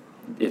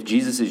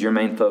Jesus is your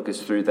main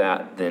focus through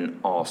that, then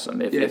awesome.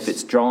 If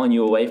it's drawing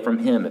you away from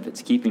Him, if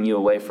it's keeping you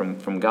away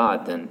from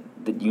God, then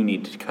you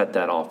need to cut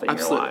that off in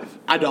your life.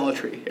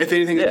 Idolatry. If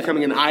anything is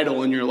becoming an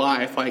idol in your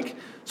life, like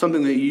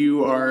something that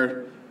you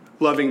are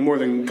loving more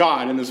than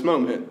God in this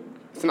moment,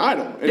 it's an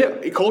idol.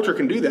 And culture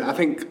can do that. I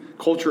think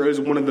culture is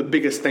one of the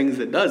biggest things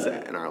that does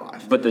that in our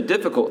life. But the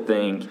difficult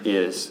thing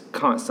is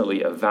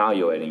constantly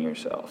evaluating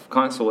yourself,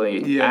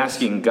 constantly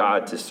asking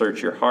God to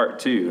search your heart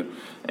too,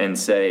 and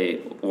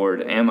say,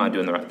 Lord, am I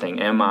doing the right thing?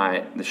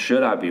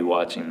 Should I be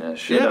watching this?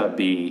 Should I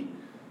be?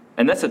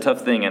 And that's a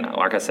tough thing. And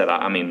like I said,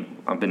 I mean,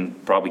 I've been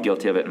probably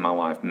guilty of it in my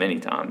life many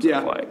times. Yeah.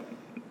 Of like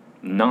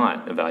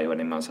not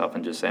evaluating myself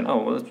and just saying,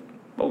 oh, well, it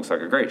looks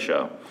like a great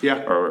show.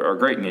 Yeah. Or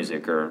great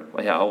music, or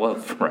I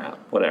love rap,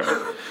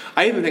 whatever.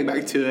 I even think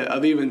back to it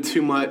of even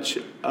too much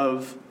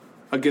of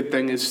a good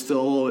thing is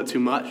still a little bit too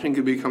much and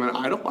could become an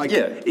idol. Like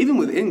even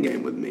with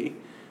in-game with me,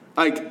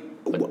 like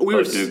we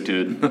were Duke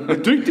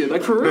did. Duke did,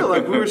 like for real,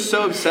 like we were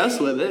so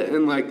obsessed with it,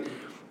 and like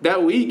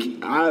that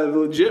week I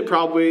legit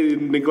probably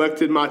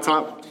neglected my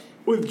time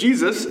with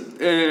Jesus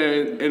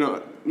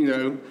and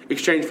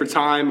exchange for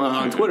time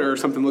on Twitter or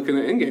something looking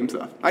at in-game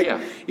stuff.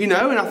 And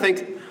I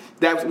think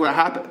that's what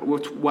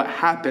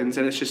happens,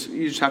 and it's just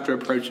you just have to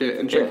approach it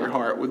and check your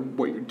heart with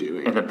what you're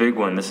doing. And the big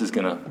one, this is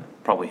gonna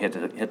probably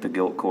hit the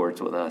guilt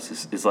chords with us,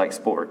 is like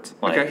sports.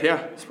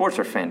 Like, sports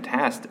are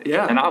fantastic.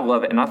 Yeah, and I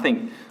love it. And I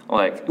think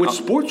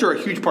sports are a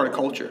huge part of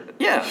culture.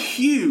 Yeah,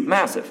 huge,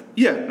 massive.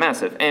 Yeah,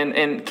 massive,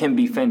 and can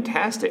be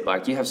fantastic.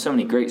 Like you have so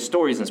many great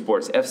stories in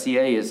sports.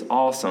 FCA is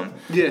awesome.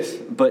 Yes,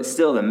 but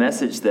still, the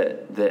message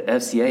that the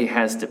FCA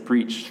has to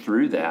preach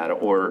through that,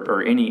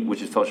 or any,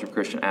 which is Fellowship of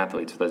Christian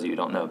Athletes, for those of you who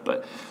don't know,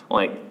 but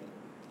like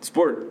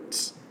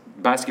sports,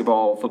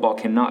 basketball, football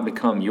cannot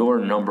become your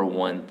number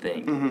one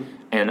thing. Mm-hmm.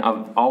 And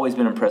I've always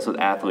been impressed with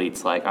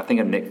athletes. Like I think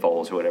of Nick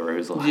Foles or whatever,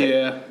 who's like,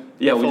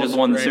 we just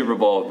won the Super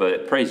Bowl,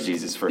 but praise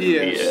Jesus for who he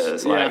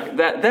is. Like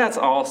that's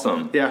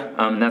awesome. Yeah.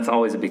 That's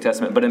always a big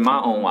testament. But in my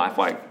own life,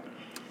 like,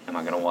 am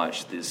I going to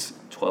watch this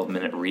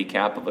 12-minute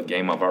recap of a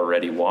game I've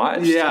already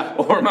watched? Yeah.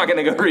 Or am I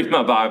going to go read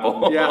my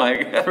Bible? Yeah.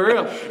 Like, for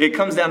real. It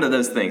comes down to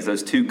those things,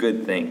 those two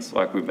good things,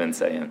 like we've been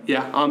saying.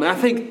 Yeah. And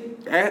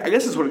I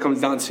guess that's what it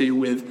comes down to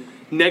with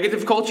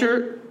negative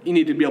culture. You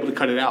need to be able to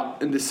cut it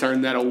out and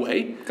discern that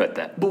away. Cut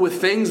that. But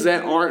with things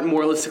that aren't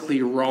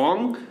moralistically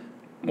wrong.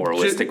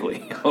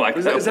 Moralistically.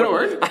 Is that a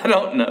word? I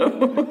don't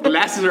know.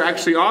 Glasses are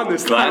actually on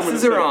this time.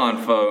 Glasses are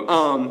on,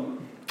 folks.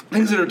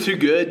 Things that are too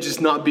good, just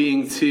not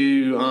being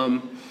too...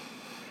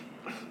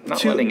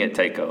 letting it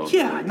take over.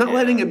 Yeah,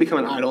 letting it become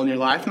an idol in your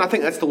life. And I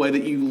think that's the way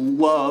that you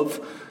love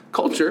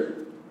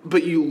culture,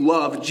 but you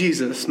love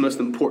Jesus most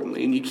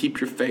importantly, and you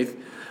keep your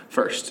faith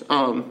first.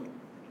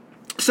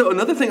 So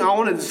another thing I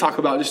wanted to talk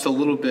about just a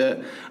little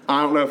bit,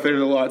 I don't know if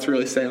there's a lot to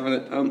really say on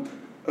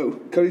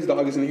it. Cody's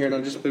dog is in here, and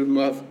I just moved him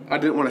up. I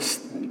didn't want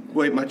to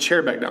weight my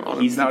chair back down on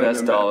him. He's the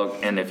best dog,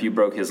 and if you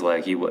broke his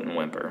leg, he wouldn't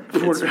whimper.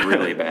 It's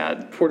really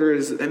bad. Porter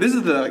is, and this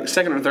is the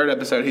second or third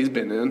episode he's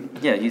been in.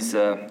 Yeah, he's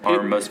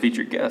our most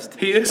featured guest.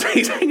 He is.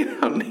 He's hanging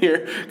out in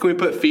here. Can we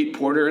put Feet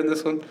Porter in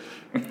this one?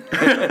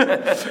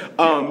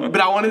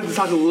 But I wanted to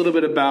talk a little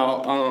bit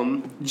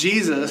about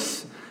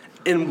Jesus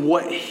and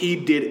what he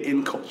did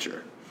in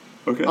culture.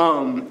 Okay.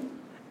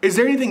 Is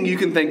there anything you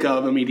can think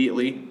of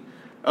immediately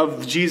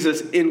of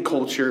Jesus in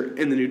culture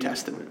in the New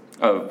Testament?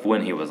 Of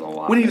when he was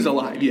alive. When he was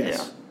alive,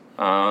 yes.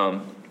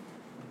 Yeah.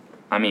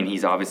 I mean,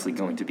 he's obviously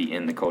going to be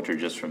in the culture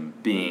just from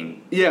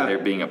being there,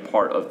 being a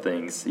part of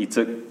things. He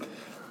took,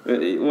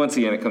 once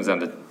again, it comes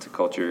down to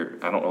culture.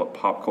 I don't know what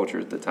pop culture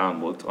at the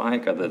time looked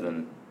like other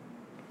than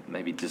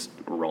maybe just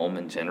Rome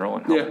in general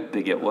and how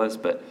big it was.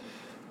 But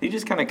he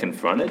just kind of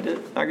confronted it,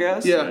 I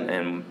guess,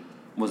 and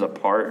was a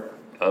part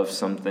of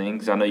some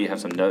things. I know you have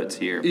some notes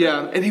here.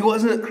 Yeah, and he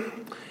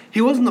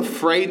wasn't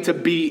afraid to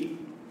be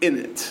in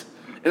it.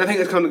 And I think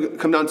it's going to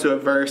come down to a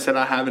verse that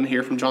I have in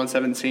here from John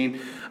 17,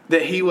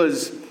 that he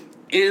was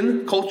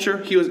in culture,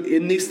 he was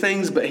in these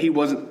things, but he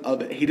wasn't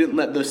of it. He didn't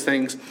let those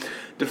things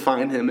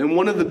define him. And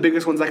one of the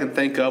biggest ones I can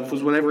think of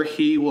was whenever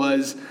he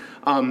was,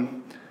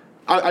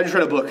 I just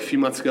read a book a few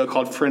months ago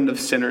called Friend of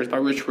Sinners by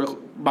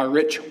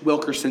Rich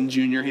Wilkerson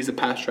Jr. He's a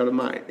pastor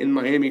in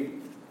Miami.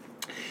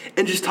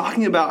 And just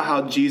talking about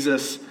how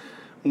Jesus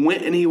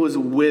went and he was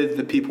with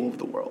the people of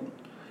the world.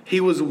 He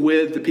was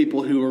with the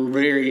people who were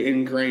very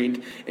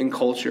ingrained in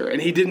culture.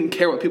 And he didn't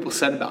care what people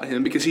said about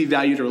him because he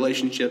valued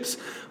relationships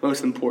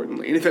most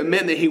importantly. And if it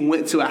meant that he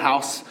went to a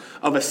house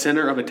of a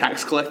sinner, of a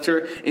tax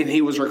collector, and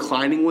he was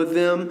reclining with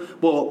them,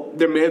 well,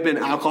 there may have been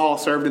alcohol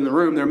served in the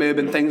room. There may have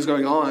been things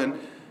going on.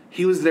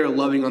 He was there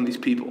loving on these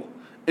people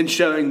and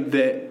showing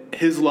that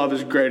his love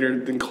is greater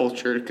than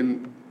culture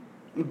can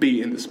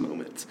be in this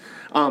moment.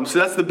 So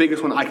that's the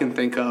biggest one I can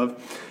think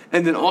of.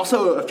 And then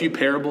also a few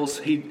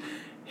parables.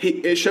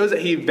 It shows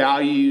that he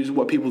values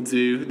what people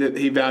do, that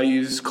he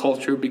values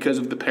culture because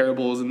of the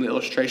parables and the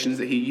illustrations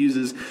that he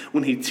uses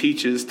when he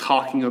teaches,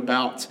 talking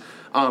about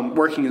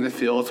working in the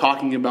field,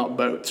 talking about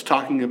boats,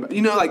 talking about,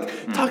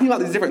 talking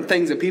about these different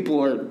things that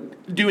people are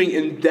doing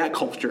in that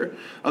culture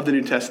of the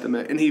New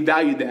Testament. And he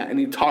valued that, and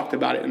he talked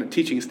about it in a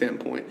teaching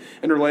standpoint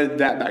and related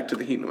that back to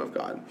the kingdom of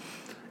God.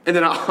 And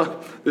then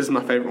this is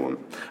my favorite one.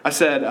 I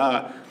said,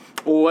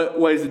 what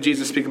ways did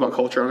Jesus speak about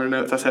culture on our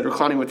notes? I said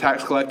reclining with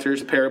tax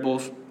collectors,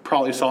 parables,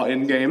 probably saw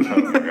Endgame.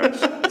 Oh my gosh,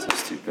 that's so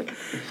stupid.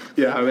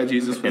 Yeah, I bet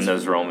Jesus was in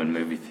those Roman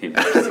movie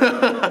theaters.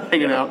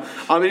 Hanging out.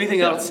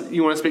 Anything else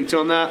you want to speak to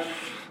on that?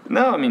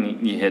 No, I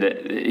mean, you hit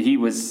it.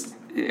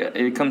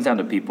 It comes down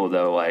to people,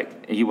 though.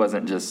 Like, he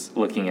wasn't just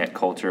looking at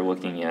culture,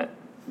 looking at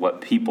what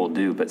people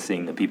do, but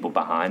seeing the people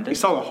behind it. He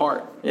saw the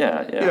heart.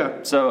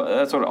 Yeah. So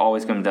that's what it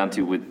always comes down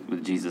to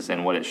with Jesus,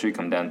 and what it should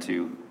come down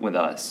to with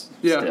us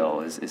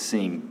still is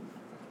seeing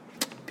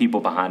people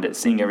behind it,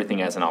 seeing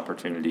everything as an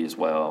opportunity as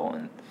well.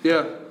 And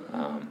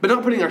but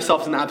not putting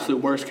ourselves in the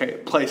absolute worst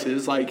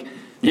places. Like,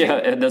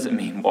 it doesn't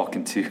mean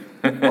walking to,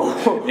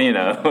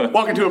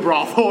 walking to a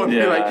brothel and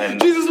be like,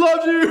 Jesus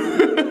loves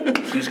you.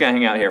 I'm just gonna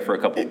hang out here for a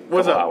couple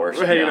hours.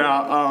 We're hanging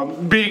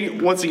out,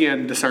 being once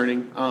again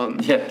discerning.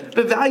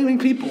 But valuing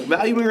people,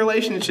 valuing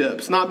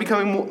relationships, not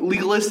becoming more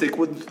legalistic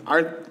with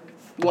our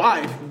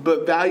life,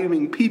 but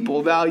valuing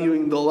people,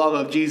 valuing the love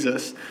of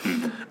Jesus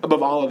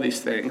above all of these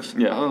things.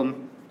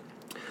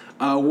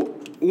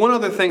 One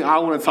other thing I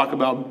want to talk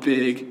about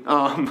big.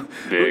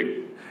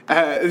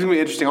 It's going to be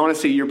interesting. I want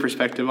to see your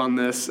perspective on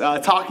this.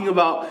 Talking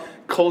about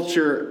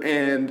culture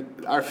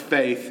and our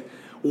faith,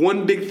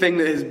 one big thing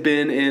that has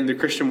been in the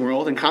Christian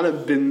world and kind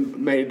of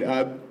been made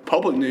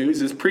public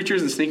news is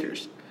preachers and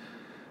sneakers.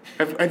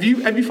 Have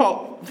you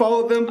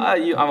followed them?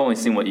 I've only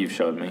seen what you've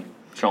shown me.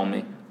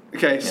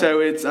 Okay, so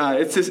it's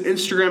this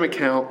Instagram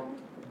account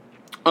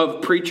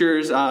of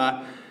preachers,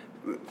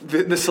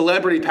 the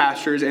celebrity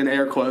pastors, in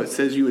air quotes,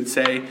 as you would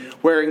say,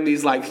 wearing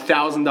these like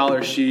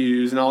 $1,000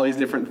 shoes and all these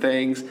different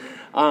things.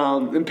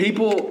 And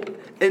people,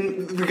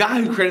 and the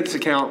guy who created this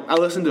account, I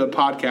listened to a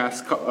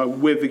podcast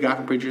with the guy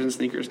from Preachers and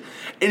Sneakers,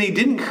 and he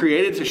didn't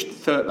create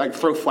it to like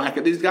throw flack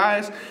at these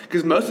guys,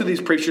 because most of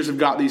these preachers have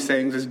got these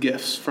things as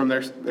gifts from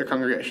their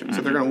congregation. Mm-hmm.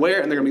 So they're going to wear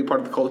it and they're going to be part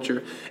of the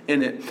culture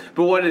in it.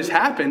 But what has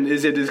happened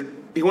is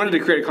he wanted to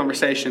create a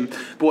conversation,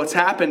 but what's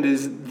happened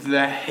is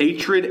the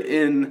hatred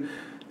in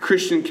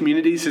Christian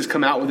communities has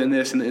come out within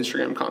this in the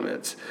Instagram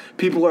comments.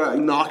 People are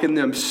knocking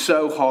them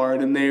so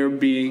hard, and they are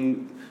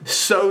being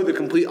so the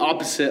complete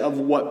opposite of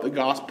what the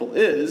gospel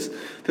is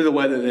to the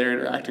way that they're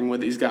interacting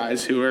with these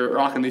guys who are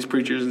rocking these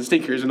preachers and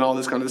sneakers and all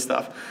this kind of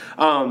stuff.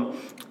 So I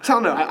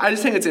don't know. I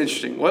just think it's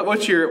interesting.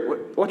 What's your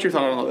thought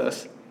on all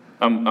this?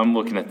 I'm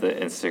looking at the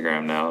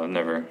Instagram now. I've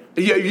never.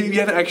 Yeah, you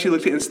haven't actually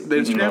looked at the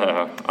Instagram?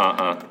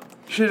 No.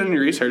 You should have done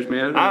your research,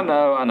 man. I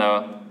know. I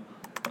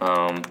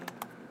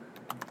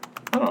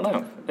don't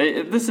know.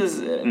 This is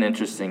an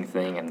interesting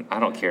thing, and I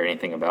don't care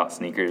anything about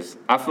sneakers.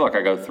 I feel like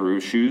I go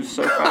through shoes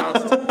so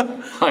fast.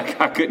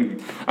 Like I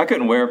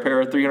couldn't wear a pair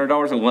of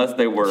 $300 unless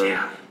they were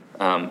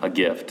a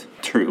gift.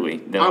 Truly,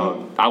 then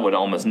I would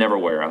almost never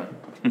wear them.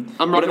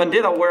 But if I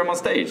did, I'll wear them on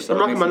stage. So I'm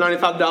rocking my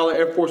 $95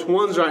 Air Force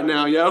Ones right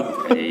now,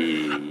 yo.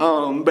 Hey.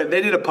 But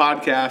they did a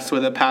podcast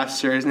with a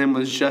pastor. His name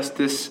was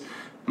Justice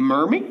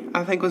Murmy,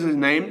 I think was his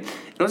name.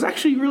 It was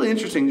actually really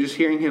interesting just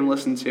hearing him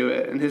listen to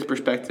it and his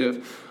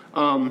perspective.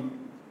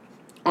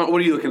 What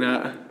are you looking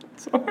at?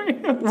 Sorry.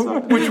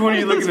 Which one are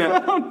you looking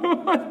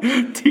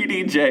at?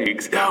 T.D.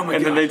 Jakes. Oh my god!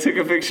 And then they took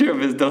a picture of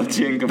his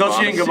Dolce &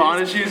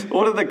 Gabbana shoes.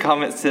 One of the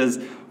comments says,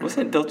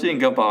 "Wasn't Dolce &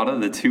 Gabbana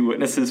the two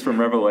witnesses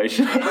from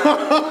Revelation?"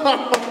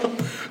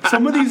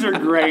 Some of these are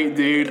great,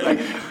 dude.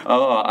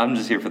 I'm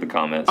just here for the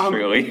comments,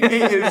 truly.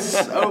 It is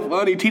so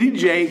funny. T.D.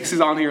 Jakes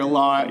is on here a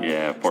lot.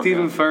 Yeah, poor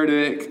Stephen guy.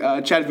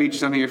 Furtick. Chad Veach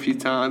is on here a few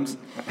times.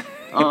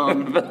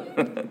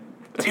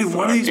 Dude,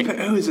 one of these...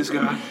 Who is this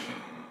guy?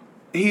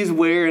 He's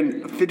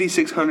wearing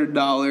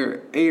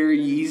 $5,600 Air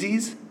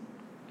Yeezys.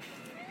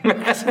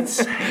 That's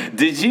insane.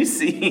 Did you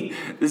see?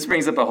 This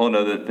brings up a whole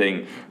nother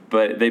thing,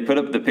 but they put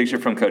up the picture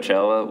from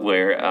Coachella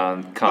where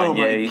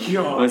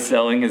Kanye was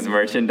selling his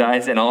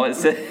merchandise, and all it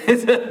said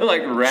is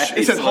like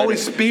it says Holy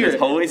Spirit. It says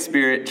Holy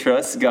Spirit,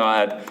 trust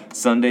God,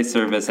 Sunday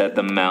service at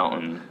the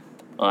mountain,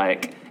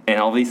 and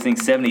all these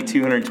things $70,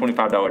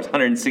 $225,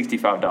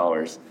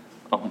 $165.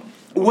 Oh.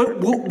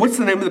 What's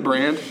the name of the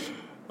brand?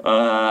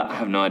 I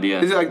have no idea.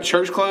 Is it like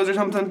church clothes or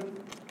something?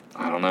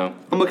 I don't know.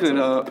 I'm looking it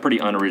up. Pretty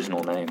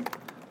unoriginal name.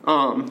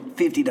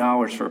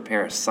 $50 for a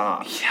pair of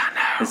socks. Yeah, I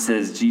know. It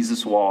says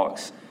Jesus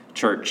Walks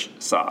Church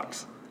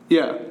Socks.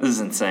 Yeah. This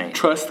is insane.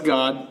 Trust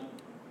God.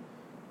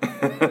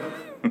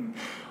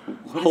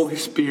 Holy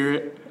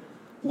Spirit.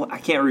 Well, I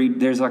can't read.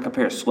 There's like a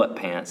pair of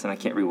sweatpants, and I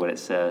can't read what it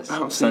says. I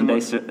don't see Sunday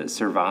them.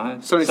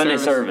 Survive? Sunday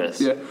service.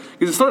 Yeah.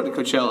 Because it started at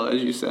Coachella,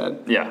 as you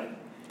said. Yeah.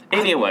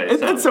 Anyway.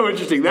 That's so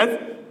interesting.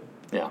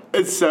 Yeah.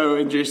 It's so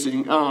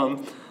interesting.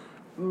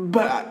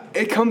 But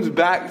it comes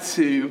back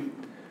to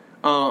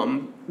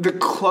the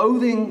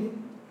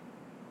clothing.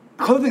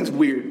 Clothing's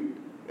weird.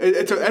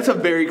 That's a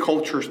very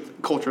culture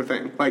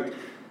thing. Like,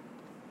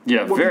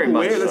 yeah, what very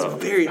people much wear, so.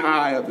 that's very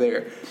high up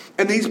there.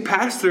 And these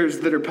pastors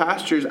that are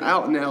pastors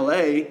out in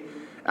L.A.,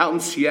 out in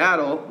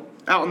Seattle,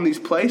 out in these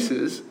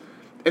places,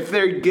 if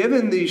they're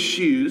given these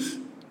shoes,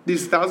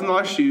 these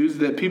 $1,000 shoes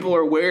that people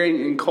are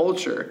wearing in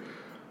culture,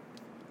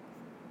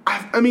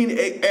 I mean,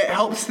 it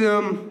helps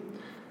them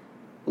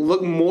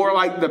look more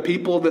like the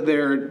people that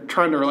they're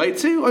trying to relate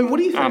to? I mean, what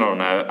do you think? I don't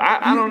know.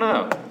 I don't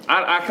know.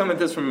 I come at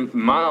this from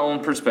my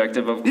own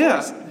perspective, of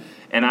course. Yeah.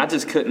 And I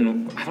just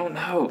couldn't, I don't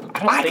know. I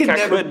don't think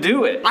I could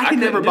do it. I could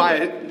never buy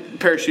a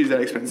pair of shoes that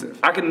expensive.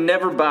 I could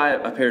never buy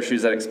a pair of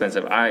shoes that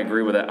expensive. I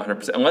agree with that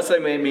 100%. Unless they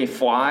made me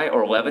fly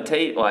or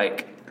levitate,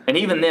 like, and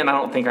even then, I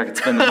don't think I could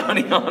spend the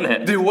money on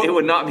it. Dude, it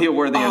would not be a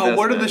worthy investment.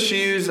 What are the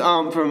shoes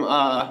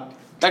from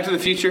Back to the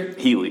Future?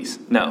 Heelys.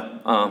 No.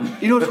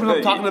 You know what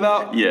I'm talking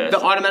about? Yes. The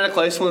automatic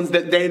lace ones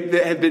that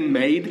have been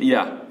made?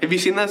 Yeah. Have you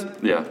seen those?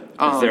 Yeah.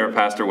 Is there a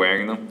pastor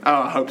wearing them?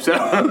 Oh, I hope so.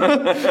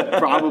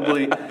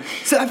 Probably.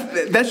 So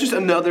that's just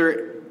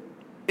another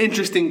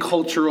interesting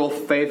cultural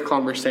faith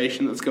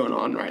conversation that's going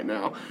on right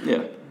now.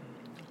 Yeah.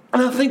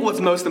 And I think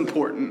what's most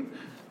important,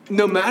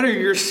 no matter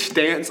your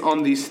stance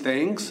on these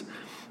things,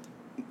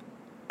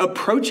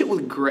 approach it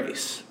with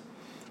grace.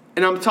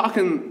 And I'm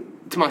talking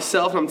to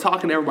myself and I'm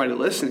talking to everybody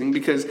listening,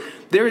 because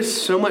there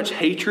is so much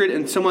hatred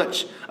and so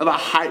much of a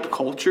hype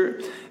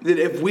culture that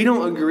if we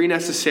don't agree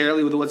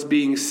necessarily with what's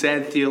being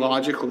said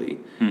theologically,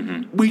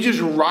 we just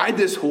ride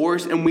this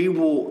horse and we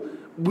will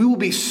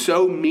be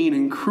so mean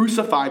and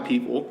crucify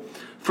people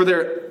for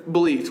their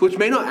beliefs, which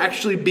may not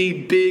actually be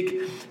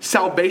big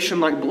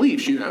salvation-like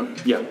beliefs, you know?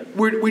 Yeah.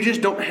 We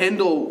just don't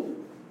handle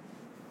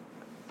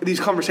these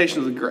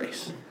conversations with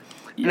grace.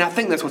 Yeah. And I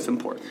think that's what's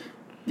important.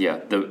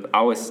 Yeah. I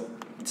always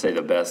say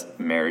the best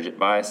marriage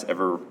advice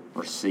ever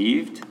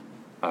received,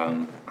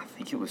 I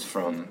think it was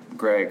from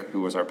Greg,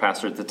 who was our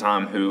pastor at the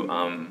time, who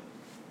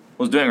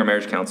was doing our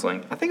marriage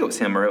counseling. I think it was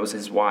him, or it was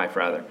his wife,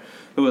 rather,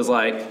 who was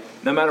like,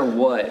 no matter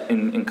what,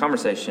 in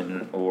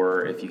conversation,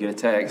 or if you get a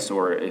text,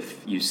 or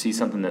if you see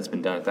something that's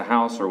been done at the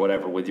house or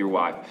whatever with your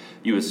wife,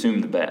 you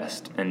assume the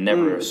best and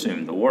never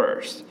assume the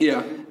worst.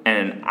 Yeah.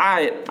 And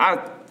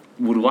I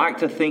would like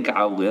to think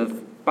I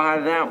live by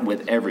that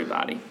with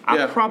everybody.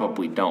 I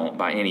probably don't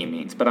by any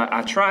means, but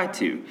I try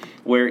to.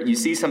 Where you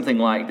see something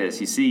like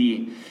this, you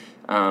see,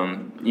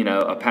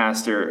 a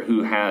pastor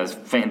who has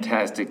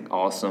fantastic,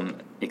 awesome,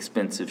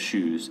 expensive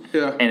shoes.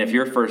 Yeah. And if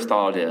your first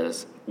thought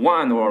is,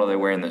 why in the world are they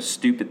wearing those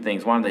stupid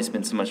things? Why do they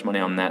spend so much money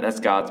on that? That's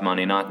God's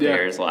money, not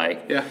theirs.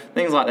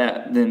 Things like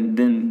that.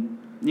 Then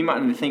you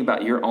might need to think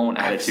about your own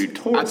attitude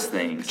towards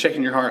things.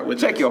 Checking your heart with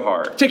Check your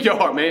heart. Check your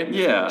heart, man.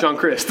 Yeah. John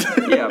Christ.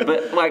 Yeah,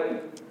 but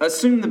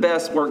assume the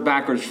best, work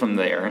backwards from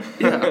there.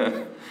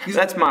 Yeah.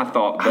 That's my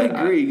thought. But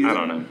I agree. I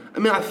don't know. I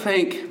mean, I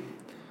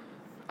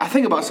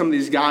think about some of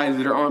these guys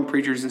that are on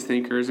preachers and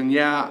sneakers, and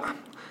I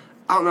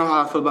don't know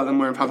how I feel about them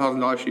wearing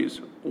 $5,000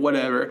 shoes,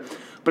 whatever.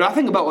 But I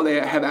think about what they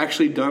have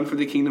actually done for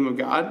the kingdom of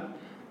God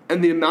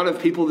and the amount of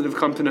people that have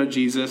come to know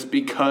Jesus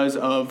because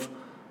of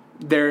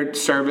their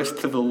service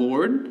to the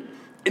Lord.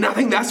 And I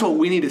think that's what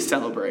we need to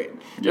celebrate.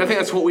 And I think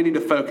that's what we need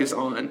to focus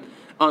on.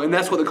 And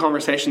that's what the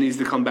conversation needs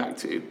to come back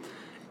to.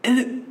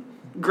 And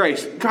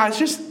grace. Guys,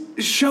 just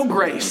show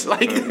grace.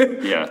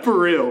 For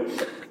real.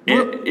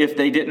 If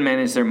they didn't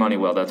manage their money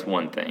well, that's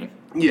one thing.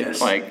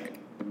 Yes.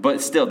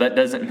 But still, that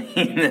doesn't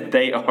mean that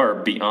they are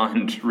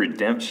beyond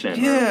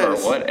redemption or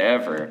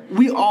whatever.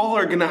 We all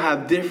are going to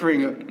have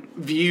differing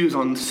views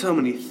on so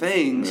many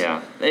things.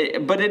 Yeah.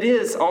 But it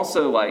is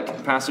also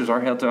pastors are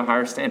held to a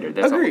higher standard.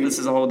 Agreed. This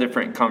is a whole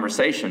different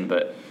conversation.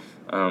 But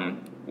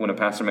when a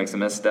pastor makes a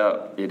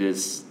misstep, it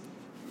is,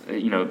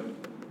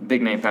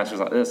 big name pastors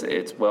like this,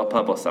 it's well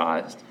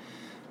publicized.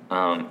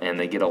 And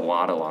they get a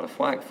lot of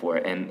flack for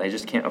it. And they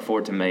just can't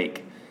afford to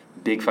make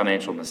big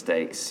financial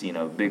mistakes,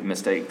 big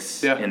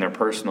mistakes in their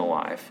personal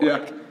life.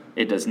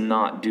 It does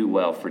not do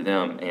well for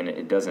them, and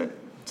it doesn't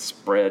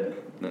spread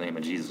the name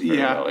of Jesus very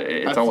well.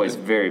 It's always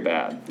very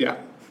bad. Yeah,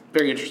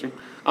 very interesting.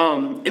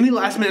 Any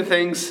last minute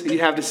things you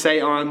have to say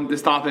on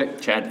this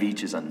topic? Chad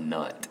Veach is a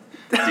nut.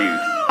 Dude,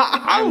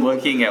 I'm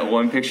looking at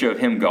one picture of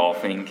him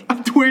golfing.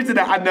 Where's it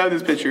at? I know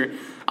this picture.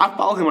 I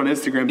follow him on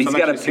Instagram. He's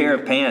got a pair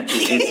of pants.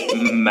 It's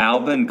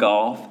Malbon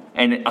Golf.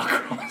 And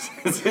across,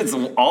 it's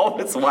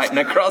white, and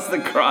across the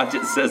crotch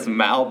it says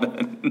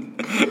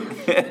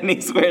Malbon. And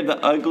he's wearing the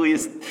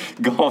ugliest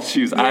golf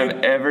shoes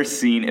I've ever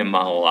seen in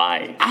my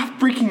life. I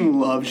freaking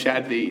love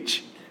Chad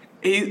Veach.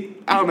 I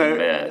don't know.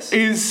 Mess.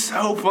 He's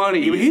so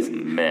funny. He's a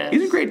mess.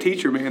 He's a great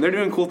teacher, man. They're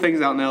doing cool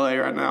things out in LA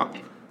right now.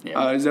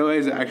 Yeah. Zoe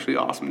is actually an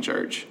awesome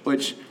church,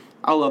 which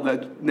I love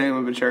that name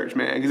of a church,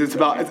 man, because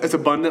it's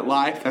abundant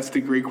life. That's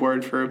the Greek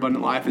word for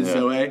abundant life is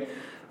Zoe.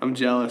 I'm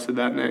jealous of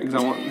that name because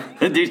I want.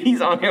 Dude,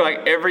 he's on here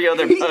every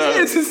other post. He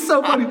is. It's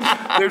so funny.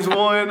 There's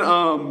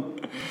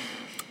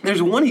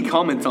one he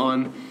comments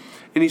on,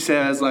 and he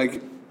says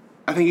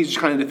I think he's just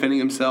kind of defending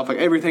himself. Like,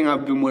 everything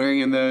I've been wearing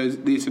in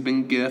these have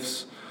been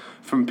gifts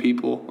from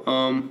people.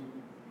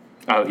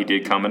 Oh, he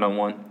did comment on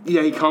one?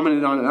 Yeah, he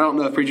commented on it. I don't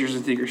know if Preachers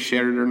and Thinkers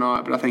shared it or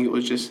not, but I think it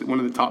was just one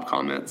of the top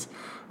comments.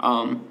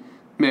 Man,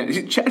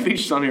 Chad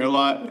Feature's on here a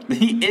lot.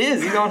 He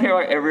is. He's on here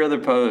like every other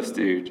post,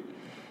 dude.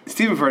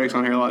 Stephen Furtick's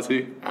on here a lot,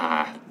 too.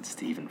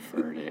 Stephen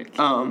Furtick.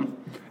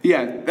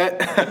 Yeah,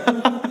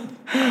 that...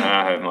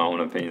 I have my own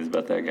opinions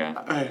about that guy.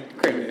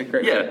 Great, man.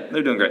 Great. Yeah,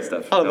 they're doing great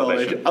stuff. I love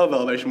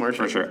Elevation March.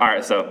 For sure. All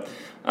right, so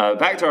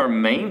back to our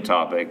main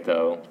topic,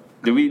 though.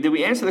 Did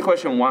we answer the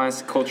question, why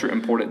is culture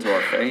important to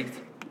our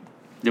faith?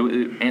 Did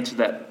we answer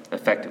that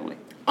effectively?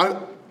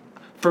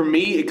 For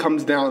me, it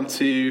comes down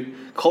to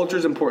culture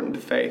is important to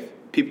faith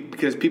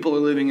because people are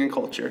living in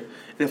culture.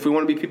 And if we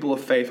want to be people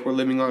of faith, we're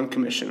living on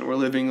commission. We're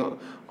living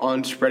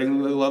on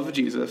spreading the love of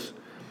Jesus.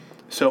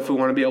 So if we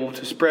want to be able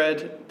to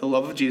spread the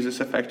love of Jesus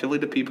effectively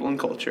to people in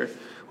culture,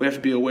 we have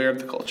to be aware of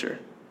the culture.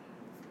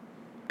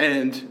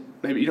 And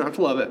maybe you don't have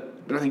to love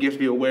it, but I think you have to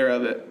be aware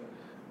of it.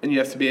 And you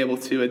have to be able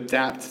to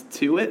adapt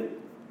to it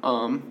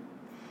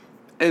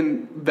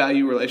and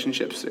value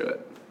relationships through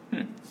it.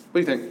 What do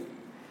you think?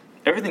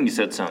 Everything you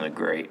said sounded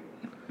great.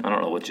 I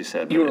don't know what you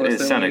said, but it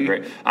sounded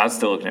great. I was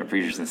still looking at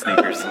Preachers and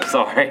Sneakers. I'm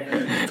sorry.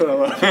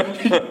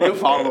 Go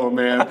follow them,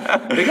 man.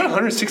 They got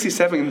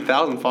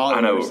 167,000 followers.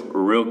 I know,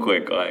 real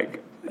quick,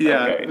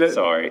 yeah. Okay,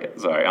 sorry.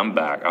 I'm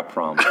back. I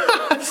promise.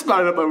 It's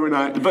not up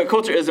overnight. But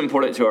culture is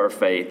important to our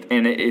faith,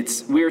 and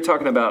we were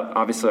talking about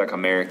obviously like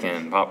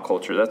American pop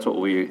culture. That's what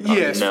we know.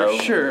 Yes, for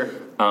sure.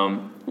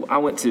 I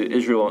went to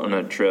Israel on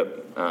a trip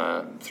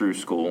through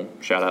school.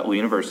 Shout out Lee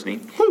University.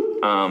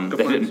 They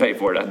didn't pay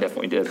for it. I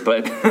definitely did,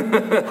 but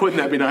wouldn't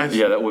that be nice?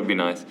 Yeah, that would be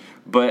nice.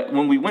 But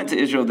when we went to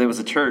Israel, there was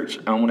a church.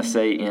 I want to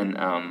say in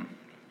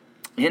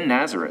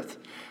Nazareth.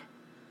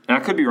 And I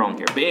could be wrong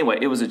here. But anyway,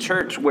 it was a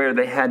church where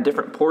they had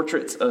different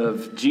portraits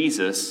of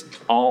Jesus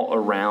all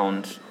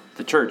around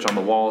the church on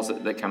the walls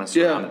that kind of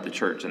surrounded the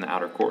church in the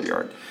outer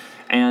courtyard.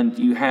 And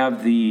you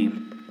have the,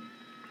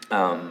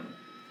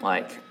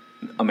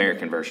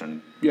 American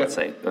version, let's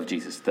say, of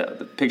Jesus.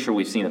 The picture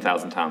we've seen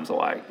 1,000 times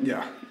alike.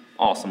 Yeah.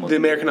 Awesome. The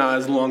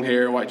Americanized, long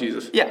hair, white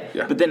Jesus. Yeah.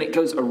 But then it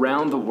goes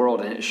around the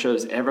world and it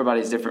shows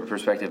everybody's different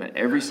perspective, and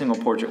every single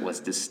portrait was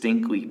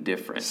distinctly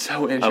different.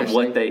 So interesting. Of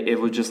what it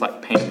was just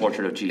like paint a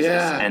portrait of Jesus.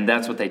 Yeah. And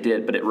that's what they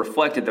did. But it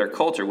reflected their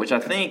culture, which I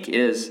think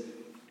is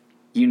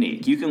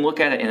unique. You can look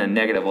at it in a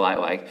negative light,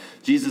 like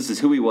Jesus is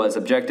who he was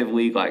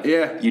objectively,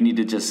 you need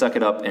to just suck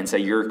it up and say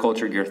your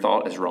culture, your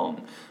thought is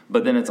wrong.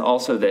 But then it's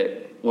also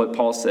that what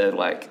Paul said,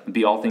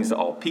 be all things to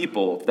all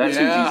people, that's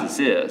who Jesus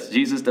is.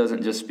 Jesus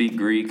doesn't just speak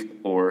Greek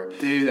or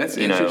that's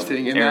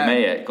interesting.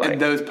 Aramaic. And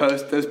those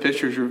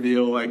pictures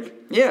reveal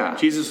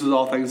Jesus was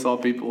all things to all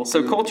people.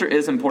 So culture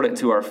is important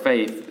to our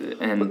faith,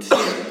 and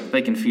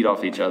they can feed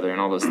off each other and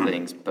all those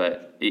things,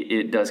 but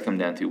it does come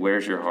down to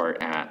where's your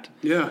heart at?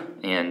 Yeah.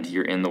 And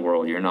you're in the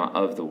world, you're not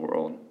of the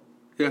world.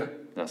 Yeah.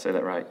 Did I say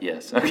that right?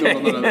 Yes.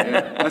 Okay. No,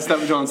 that's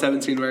that John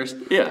 17 verse.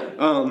 Yeah.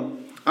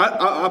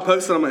 I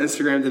posted on my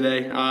Instagram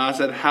today. I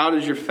said, how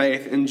does your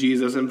faith in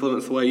Jesus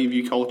influence the way you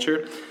view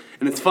culture?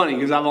 And it's funny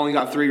because I've only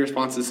got 3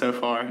 responses so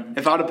far.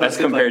 If I would have posted, that's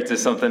compared to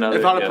something else.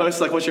 If I would have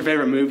posted what's your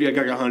favorite movie, I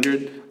got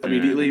 100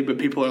 immediately. But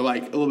people are a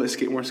little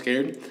bit more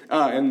scared.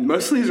 And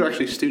most of these are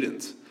actually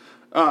students.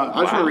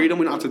 I just want to read them.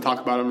 We don't have to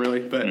talk about them really.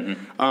 But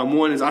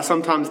one is, I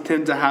sometimes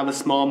tend to have a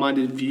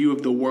small-minded view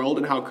of the world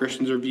and how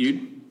Christians are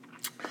viewed.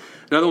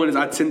 Another one is,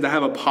 I tend to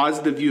have a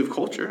positive view of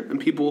culture and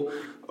people,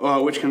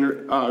 which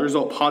can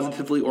result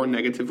positively or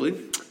negatively.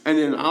 And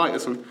then I like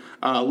this one.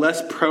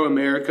 Less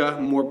pro-America,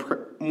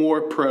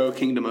 more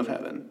pro-Kingdom of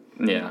Heaven.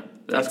 Yeah.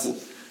 That's cool.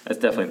 That's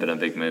definitely been a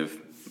big move.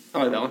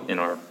 I like that one. In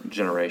our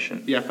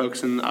generation. Yeah,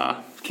 folks in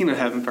Kingdom of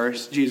Heaven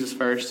first, Jesus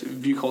first,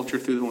 view culture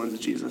through the lens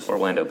of Jesus.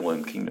 Orlando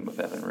Bloom, Kingdom of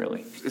Heaven,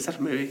 really. Is that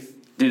a movie?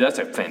 Dude, that's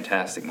a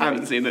fantastic movie. I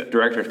haven't seen it.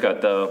 Director's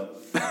cut, though.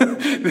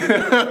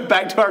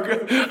 Back to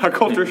our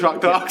culture shock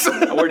talks.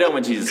 We're done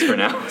with Jesus for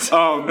now.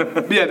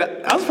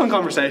 That was a fun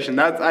conversation.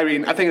 I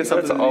think it's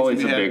something that's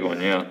always a big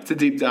one, yeah. It's a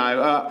deep dive.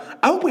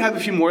 I hope we have a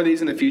few more of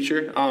these in the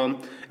future.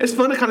 It's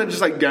fun to kind of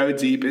just go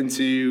deep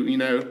into,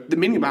 the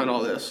meaning behind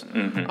all this.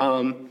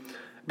 Mm-hmm.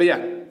 But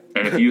yeah.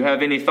 And if you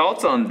have any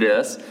thoughts on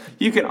this,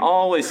 you can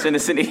always send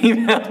us an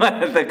email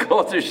at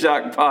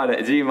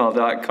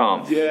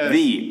thecultureshockpod@gmail.com. Yes.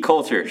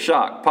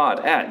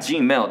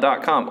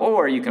 Thecultureshockpod@gmail.com.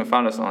 Or you can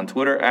find us on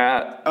Twitter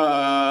at...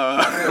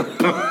 I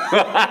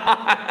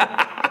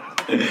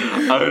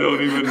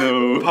don't even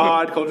know.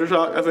 Pod Culture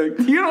Shock, I think.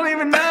 You don't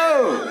even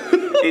know.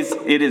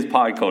 It is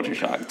Pod Culture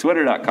Shock.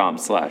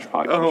 Twitter.com/Pod Culture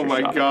Shock. Oh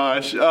my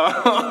gosh.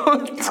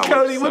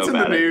 Cody, what's in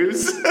the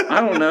news?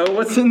 I don't know.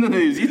 What's in the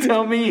news? You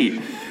tell me.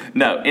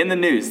 No, in the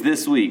news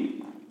this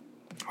week.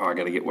 I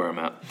got to get where I'm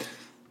at.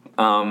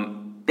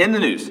 In the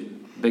news,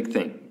 big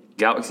thing.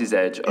 Galaxy's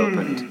Edge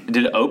opened.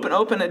 Did it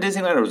open at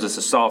Disneyland, or was this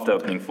a soft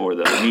opening for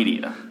the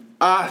media?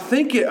 I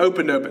think it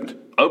opened.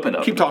 Opened.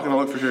 Keep talking, I'll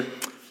look for sure.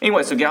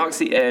 Anyway, so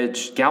Galaxy's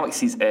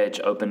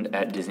Edge opened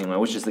at Disneyland,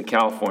 which is the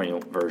California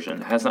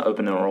version. It has not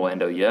opened in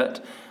Orlando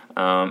yet.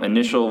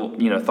 Initial,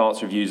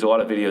 thoughts, reviews, a lot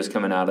of videos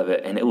coming out of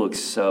it, and it looks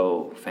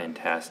so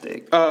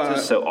fantastic.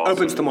 Just so awesome.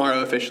 Opens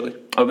tomorrow officially.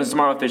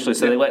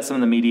 So they let some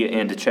of the media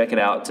in to check it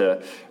out,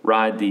 to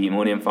ride the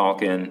Millennium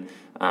Falcon.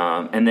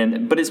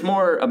 But it's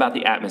more about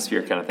the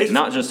atmosphere kind of thing,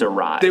 not just a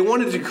ride. They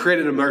wanted to create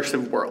an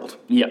immersive world.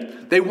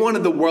 Yep. They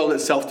wanted the world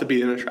itself to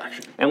be an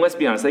attraction. And let's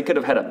be honest, they could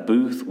have had a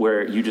booth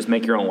where you just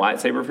make your own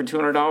lightsaber for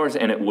 $200,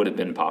 and it would have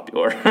been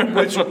popular.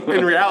 Which,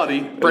 in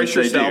reality, brace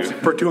yourselves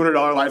for $200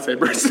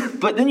 lightsabers.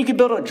 But then you could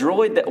build a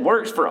droid that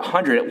works for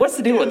 $100. What's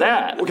the deal with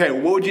that? Okay,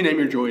 what would you name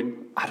your droid?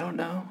 I don't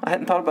know. I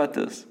hadn't thought about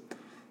this.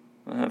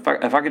 If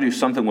I could do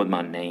something with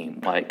my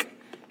name, like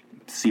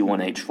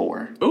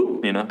C1H4.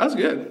 Ooh, that's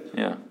good.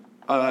 Yeah.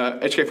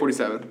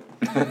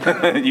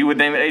 HK-47. You would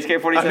name it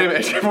HK-47? I'd name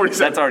it HK-47.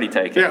 That's already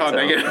taken. Yeah,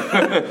 dang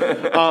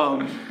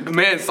it.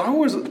 Man, Star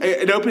Wars,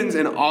 it opens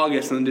in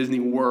August in Disney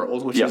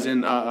World, which is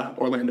in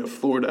Orlando,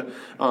 Florida,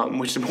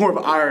 which is more of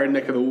our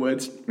neck of the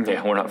woods.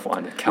 Yeah, we're not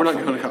flying to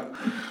California. We're not going to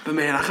But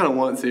man, I kind of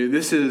want to.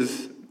 This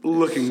is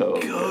looking so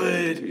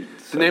good.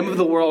 The name of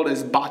the world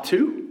is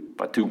Batuu.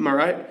 Batuu. Am I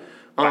right?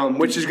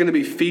 Which is going to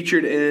be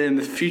featured in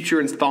the future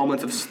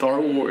installments of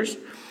Star Wars.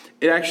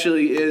 It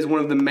actually is one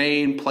of the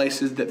main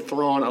places that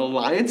Thrawn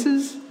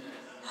Alliances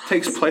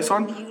takes place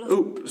on.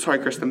 Ooh, sorry,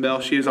 Kristen Bell.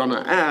 She is on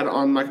an ad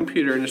on my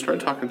computer and just started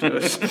talking to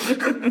us.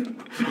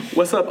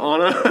 What's up,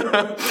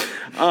 Anna?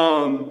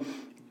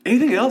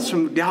 Anything else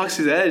from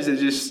Galaxy's Edge that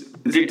just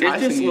is Dude,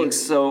 enticing it just looks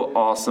so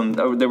awesome.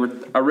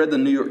 I read the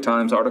New York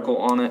Times article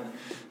on it.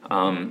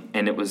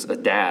 And it was a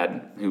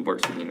dad who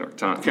works for the New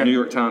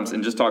York Times,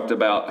 and just talked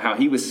about how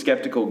he was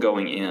skeptical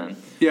going in.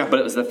 Yeah. But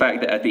it was the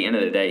fact that at the end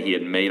of the day, he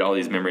had made all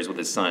these memories with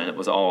his son. It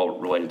was all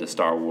related to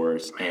Star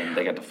Wars, and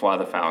they got to fly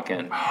the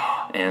Falcon.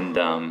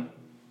 And,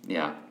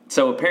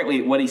 So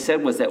apparently what he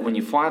said was that when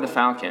you fly the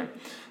Falcon,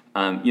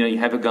 you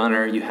have a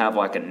gunner, you have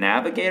like a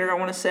navigator, I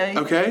want to say.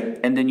 Okay.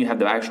 And then you have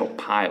the actual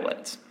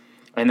pilots.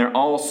 And they're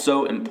all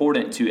so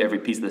important to every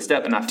piece of the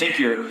step. And I think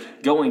you're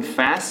going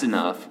fast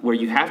enough where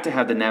you have to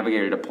have the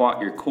navigator to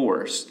plot your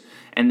course.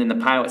 And then the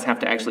pilots have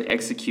to actually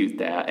execute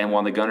that. And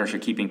while the gunners are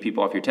keeping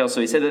people off your tail. So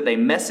he said that they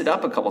messed it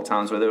up a couple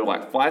times where they were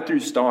like fly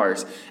through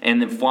stars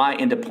and then fly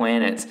into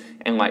planets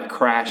and like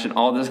crash and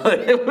all this.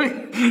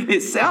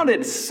 It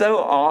sounded so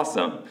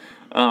awesome.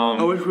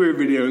 I wish we were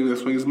videoing this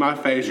one because my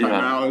face right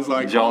now is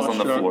like jaws on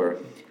the floor.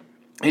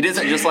 It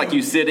isn't just like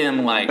you sit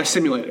in like a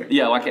simulator.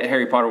 Yeah, like at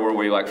Harry Potter World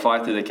where you like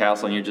fly through the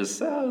castle and you're just,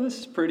 this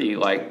is pretty.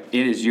 Like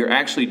it is, you're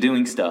actually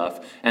doing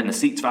stuff and the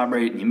seats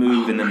vibrate and you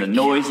move and then the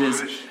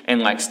noises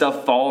and like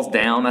stuff falls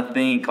down, I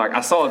think. Like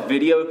I saw a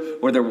video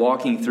where they're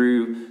walking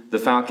through the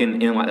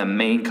Falcon in like the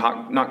main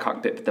not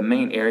cockpit, but the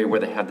main area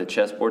where they have the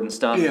chessboard and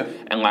stuff. Yeah.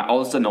 And like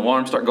all of a sudden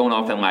alarms start going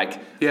off and like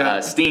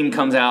steam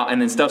comes out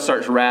and then stuff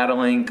starts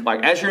rattling.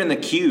 Like as you're in the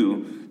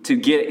queue to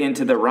get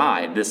into the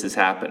ride, this is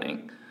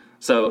happening.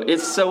 So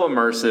it's so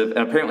immersive, and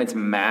apparently it's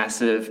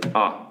massive.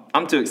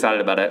 I'm too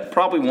excited about it.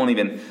 Probably won't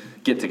even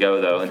get to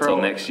go, though, until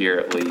next year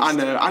at least. I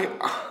know.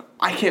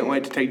 I can't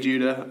wait to take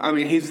Judah. I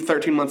mean, he's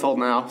 13 months old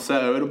now,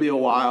 so it'll be a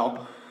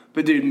while.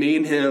 But, dude, me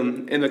and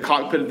him in the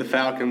cockpit of the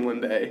Falcon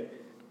one day,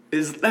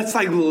 that's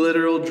like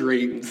literal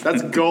dreams.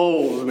 That's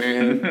goals,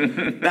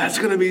 man. That's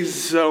going to be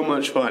so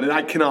much fun, and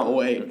I cannot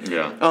wait.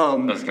 Yeah,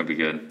 that's going to be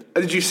good.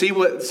 Did you see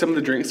what some of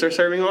the drinks they're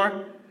serving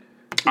are?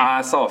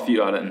 I saw a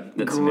few. I didn't.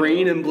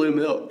 Green and blue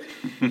milk.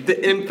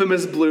 The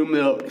infamous blue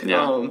milk.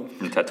 Yeah, from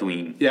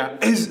Tatooine. Yeah.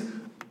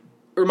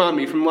 Remind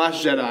me, from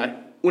Last Jedi,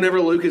 whenever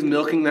Luke is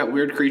milking that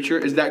weird creature,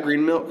 is that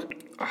green milk?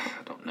 I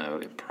don't know.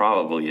 It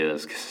probably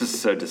is because it's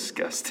so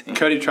disgusting.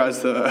 Cody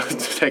tries to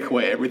take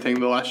away everything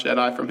The Last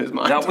Jedi from his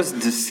mind. That was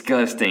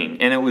disgusting,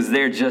 and it was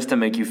there just to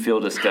make you feel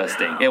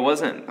disgusting. It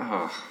wasn't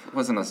a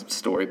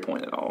story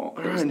point at all.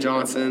 Rian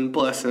Johnson,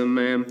 bless him,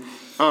 man.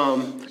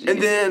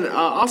 And then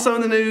also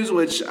in the news,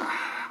 which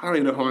I don't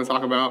even know if I want to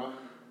talk about,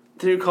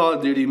 the new Call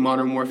of Duty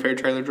Modern Warfare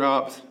trailer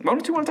dropped. Why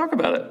don't you want to talk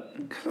about it?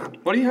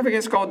 What do you have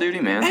against Call of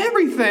Duty, man?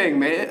 Everything,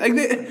 man. Like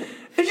it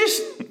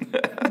just.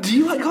 Do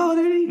you like Call of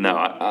Duty? No,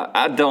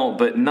 I don't,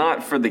 but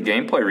not for the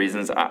gameplay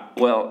reasons.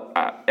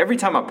 Every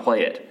time I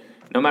play it,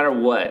 no matter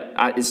what,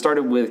 it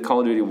started with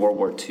Call of Duty World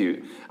War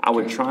II. I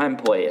would try and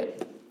play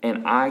it,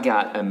 and I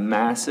got a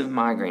massive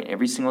migraine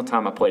every single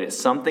time I played it.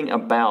 Something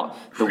about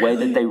the way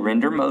that they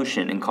render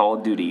motion in Call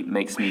of Duty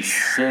makes me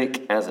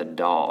sick as a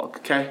dog.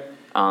 Okay.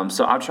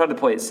 So I've tried to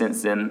play it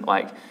since then.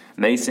 Like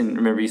Mason,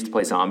 remember, used to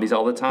play zombies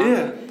all the time?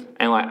 Yeah.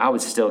 And like I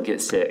would still get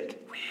sick.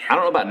 I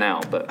don't know about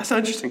now, but that's so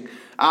interesting.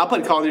 I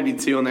played Call of Duty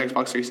 2 on the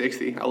Xbox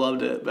 360. I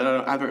loved it, but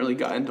I haven't really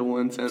gotten into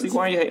one since. See,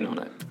 why are you hating on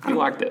it? You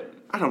liked it.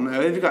 I don't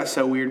know. They got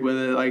so weird with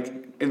it, like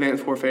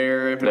Advanced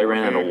Warfare. They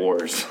ran out of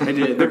wars. They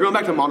did. They're going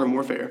back to Modern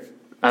Warfare.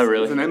 Oh,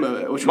 really? That's the name of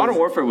it. Modern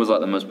Warfare was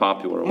like the most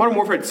popular one. Modern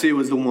Warfare 2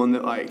 was the one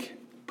that like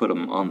put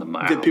them on the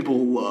map. That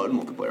people loved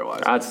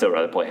multiplayer-wise. I'd still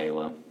rather play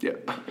Halo. Yeah.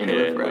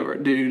 Halo forever.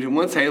 Dude,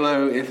 once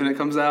Halo Infinite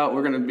comes out,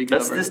 we're going to be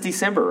covered. That's this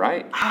December,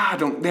 right?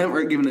 They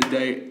haven't given a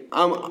date.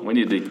 We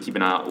need to keep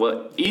an eye out.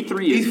 Well,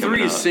 E3 is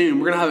coming up. E3 is soon.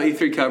 We're going to have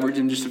E3 coverage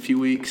in just a few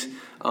weeks.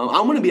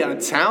 I'm going to be out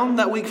of town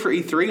that week for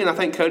E3, and I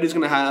think Cody's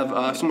going to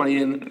have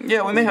somebody in.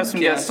 Yeah, we may have some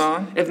guests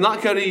on. If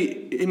not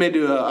Cody, he may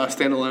do a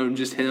standalone,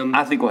 just him.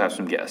 I think we'll have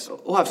some guests.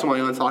 We'll have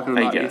somebody on talking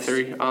about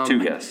E3.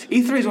 2 guests.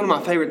 E3 is one of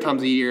my favorite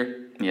times of year.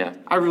 Yeah.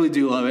 I really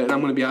do love it, and I'm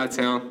going to be out of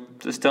town.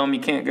 Just tell them you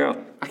can't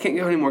go. I can't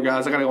go anymore,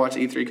 guys. I got to watch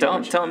E3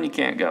 coverage. Tell them you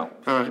can't go.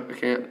 I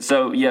can't.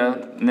 So,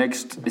 yeah,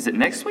 is it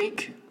next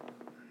week?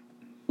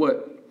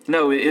 What?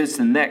 No, it's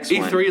the next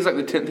one. E3 is like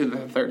the 10th through the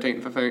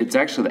 13th, I think. It's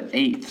actually the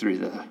 8th through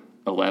the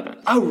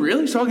 11th. Oh,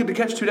 really? So I'll get to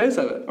catch 2 days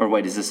of it? Or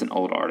wait, is this an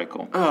old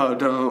article? Oh,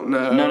 don't.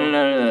 No.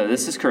 No.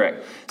 This is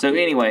correct. So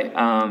anyway,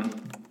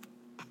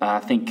 I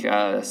think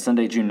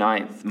Sunday, June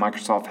 9th,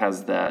 Microsoft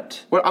has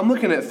that. Well, I'm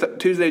looking at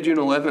Tuesday, June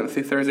 11th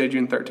through Thursday,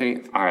 June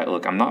 13th. All right,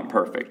 look, I'm not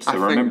perfect, so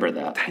remember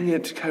that. Dang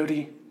it,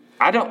 Cody.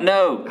 I don't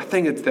know. I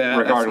think it's that.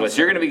 Regardless,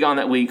 you're going to be gone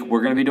that week.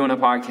 We're going to be doing a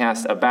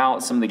podcast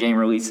about some of the game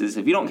releases.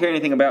 If you don't care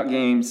anything about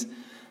games,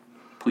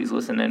 please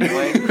listen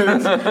anyway.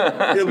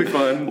 It'll be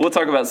fun. We'll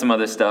talk about some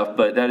other stuff,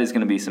 but that is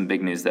going to be some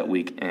big news that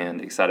week,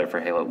 and excited for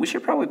Halo. We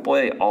should probably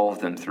play all of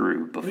them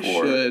through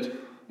before. We should.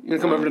 You going to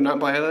come over to not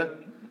play Halo?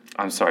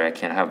 I'm sorry, I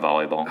can't have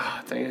volleyball.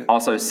 Oh, dang it.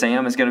 Also,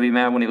 Sam is going to be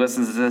mad when he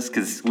listens to this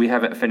because we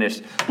haven't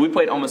finished. We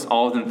played almost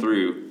all of them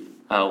through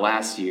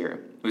last year.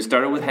 We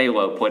started with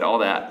Halo, played all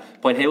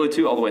that, played Halo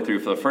 2 all the way through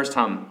for the first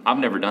time. I've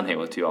never done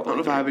Halo 2 all the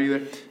way through. I don't know if I have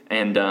either.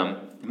 And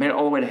made it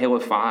all the way to Halo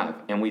 5,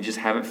 and we just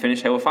haven't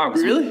finished Halo 5.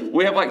 Really?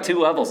 We have like 2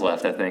 levels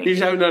left, I think. You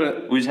just haven't done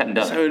it? We just hadn't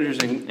done it. So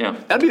interesting. Yeah.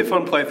 That'd be a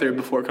fun playthrough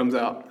before it comes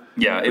out.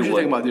 Yeah, it would. What do you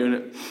think about doing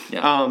it?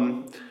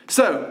 Yeah.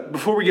 So,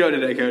 before we go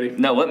today, Cody.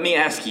 No, let me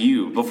ask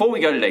you, before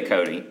we go today,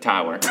 Cody,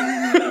 Tyler.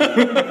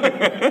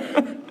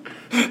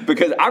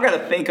 Because I've got to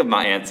think of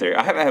my answer.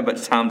 I haven't had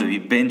much time to be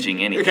binging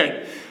anything.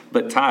 Okay.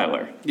 But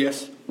Tyler.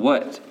 Yes.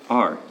 What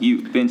are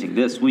you binging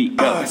this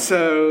week?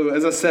 So,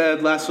 as I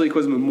said, last week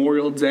was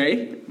Memorial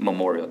Day.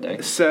 Memorial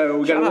Day. So,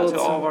 we got Shout a out little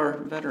to all of our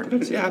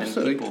veterans. Yeah,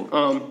 absolutely.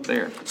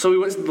 There. So we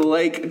went to the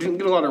lake. I didn't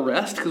get a lot of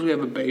rest because we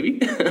have a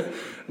baby.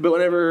 But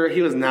whenever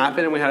he was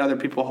napping and we had other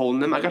people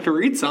holding him, I got to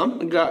read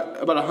some. I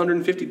got about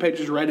 150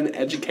 pages read and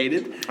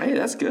educated. Hey,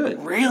 that's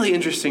good. Really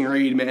interesting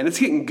read, man. It's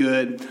getting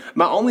good.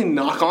 My only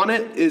knock on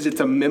it is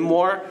it's a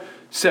memoir.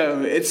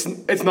 So it's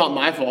not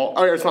my fault,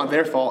 or it's not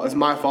their fault. It's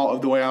my fault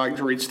of the way I like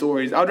to read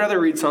stories. I would rather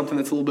read something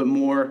that's a little bit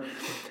more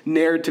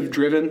narrative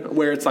driven,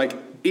 where it's like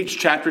each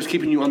chapter is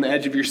keeping you on the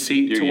edge of your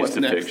seat to what's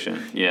next.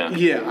 Fiction, yeah.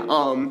 Yeah.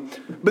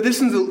 But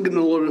this is getting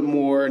a little bit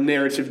more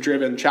narrative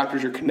driven.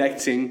 Chapters are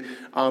connecting,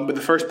 but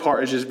the first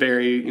part is just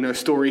very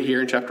story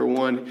here in chapter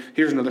 1.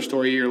 Here's another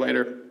story a year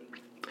later.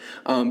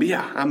 But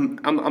yeah,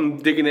 I'm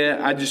digging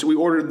it. We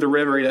ordered The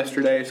River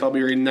yesterday, so I'll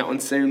be reading that one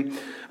soon.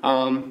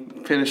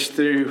 Finished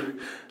through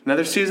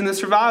another season of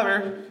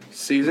Survivor,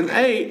 season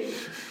 8,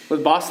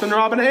 with Boston,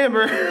 Rob, and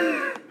Amber,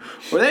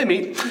 where they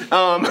meet.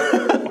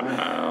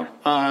 Wow.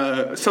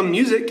 Some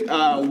music,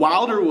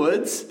 Wilder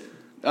Woods,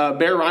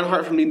 Bear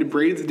Reinhardt from Need to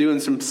Breathe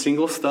doing some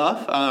single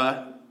stuff.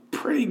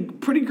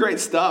 Pretty great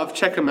stuff.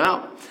 Check them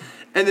out.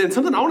 And then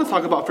something I want to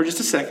talk about for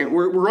just a second.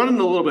 We're running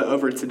a little bit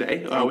over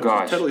today, which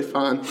is totally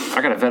fine.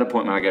 I got a vet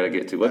appointment I got to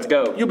get to. Let's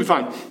go. You'll be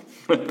fine.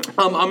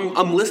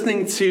 I'm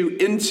listening to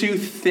Into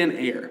Thin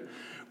Air,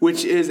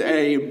 which is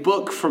a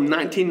book from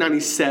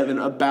 1997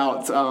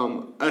 about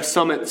a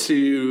summit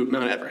to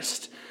Mount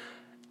Everest.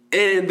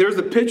 And there's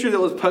a picture that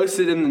was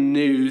posted in the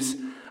news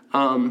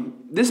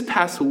this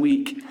past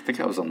week. I think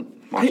I was on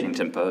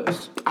Washington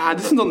Post.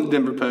 This is on the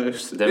Denver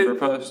Post.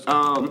 Post?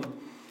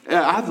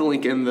 I have the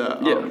link in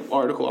the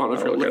article. I don't know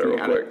if you're looking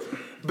at it.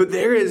 But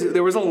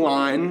there was a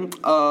line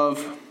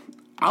of,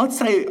 I would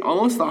say,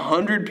 almost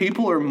 100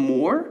 people or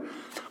more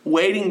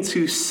waiting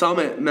to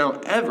summit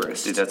Mount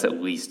Everest. Dude, that's at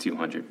least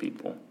 200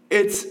 people.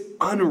 It's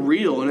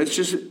unreal, and it's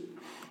just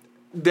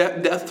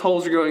death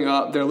tolls are going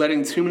up. They're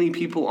letting too many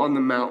people on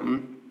the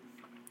mountain.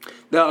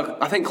 Now,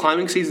 I think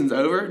climbing season's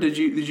over. Did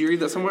you read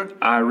that somewhere?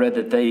 I read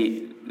that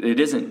it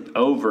isn't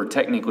over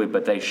technically,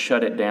 but they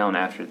shut it down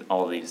after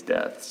all these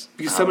deaths.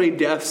 Because so many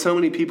deaths, so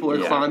many people are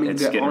climbing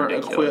that aren't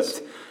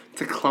equipped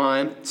to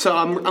climb. So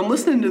I'm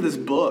listening to this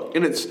book,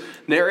 and it's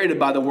narrated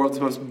by the world's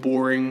most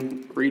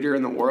boring reader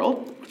in the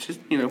world, which is,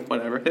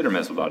 whatever. Hit or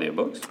miss with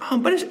audiobooks.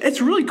 But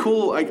it's really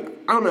cool. Like,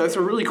 I don't know, it's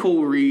a really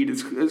cool read.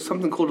 It's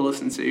something cool to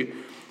listen to.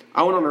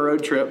 I went on a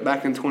road trip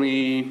back in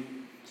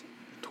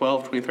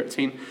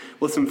 2013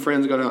 with some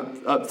friends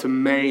going up to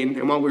Maine,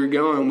 and while we were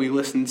going, we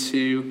listened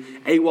to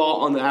AWOL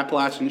on the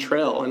Appalachian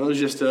Trail, and it was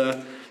just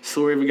a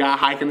story of a guy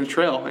hiking the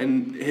trail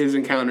and his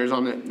encounters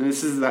on it. And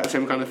this is that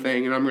same kind of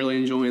thing, and I'm really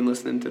enjoying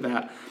listening to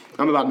that.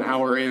 I'm about an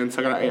hour in, so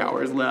I got 8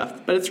 hours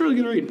left, but it's a really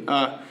good read.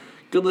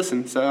 Good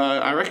listen, so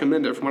I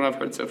recommend it from what I've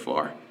heard so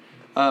far.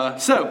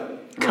 So,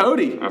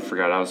 Cody. I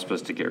forgot I was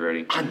supposed to get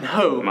ready. I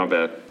know. My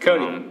bad.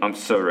 Cody. I'm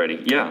so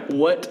ready. Yeah.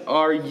 What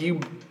are you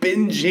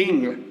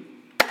binging?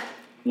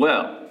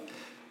 Well,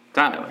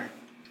 Tyler,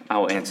 I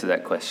will answer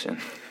that question.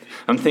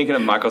 I'm thinking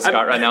of Michael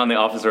Scott right now in the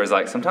office where he's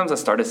like, sometimes I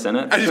start a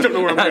sentence. I just don't know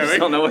where I'm going. I just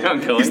don't know where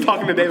I'm going. He's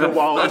talking to David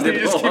Wallace and he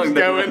just keeps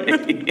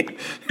going.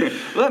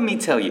 Let me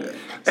tell you,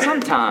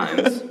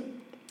 sometimes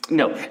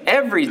No,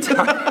 every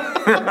time.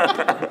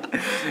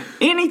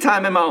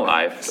 Anytime in my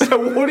life. So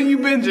what are you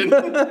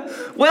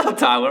binging? Well,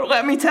 Tyler,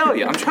 let me tell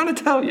you. I'm trying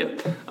to tell you.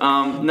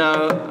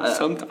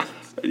 Sometimes.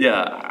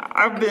 Yeah,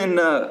 I've been,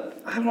 I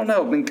don't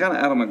know, been kind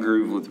of out of my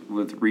groove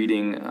with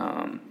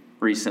reading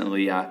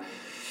recently.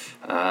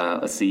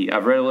 Let's see,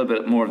 I've read a little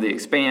bit more of The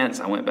Expanse.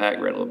 I went back,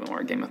 read a little bit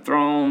more of Game of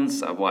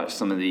Thrones. I've watched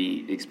some of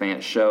the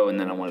Expanse show, and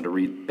then I wanted to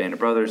read Band of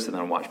Brothers, and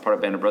then I watched part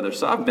of Band of Brothers.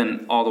 So I've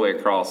been all the way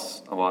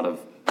across a lot of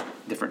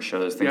different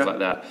shows, things like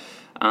that.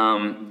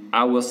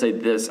 I will say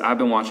this, I've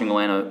been watching a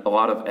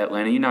lot of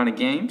Atlanta United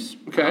games.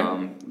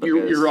 Okay.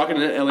 You're rocking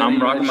an Atlanta I'm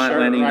United rocking my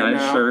Atlanta United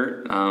right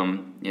shirt.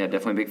 Yeah,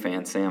 definitely a big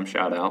fan. Sam,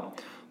 shout out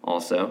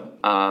also.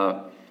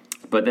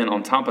 But then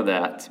on top of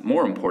that,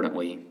 more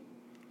importantly,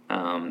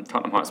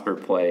 Tottenham Hotspur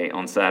play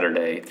on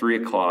Saturday,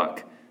 3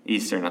 o'clock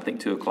Eastern, I think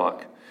 2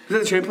 o'clock. Is that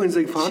the Champions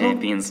League final?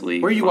 Champions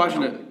League. Where are you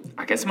final. watching it?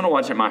 I guess I'm going to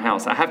watch it at my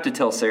house. I have to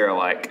tell Sarah,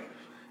 like,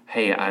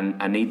 hey,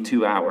 I need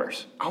 2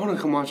 hours. I want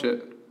to come watch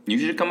it. You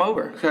should come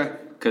over. Okay.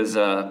 Because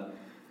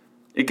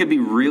it could be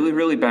really,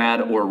 really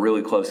bad or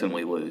really close and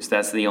we lose.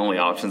 That's the only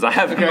options I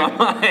have in my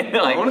mind.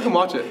 Like, I want to come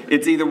watch it.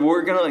 It's either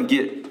we're going to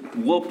get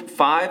whooped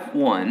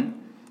 5-1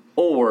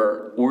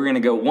 or we're going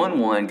to go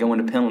 1-1, go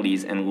into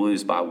penalties, and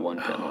lose by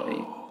 1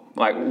 penalty.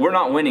 Like, we're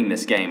not winning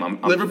this game.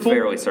 I'm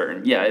fairly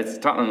certain. Yeah, it's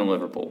Tottenham and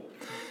Liverpool.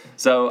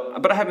 So,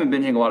 but I have been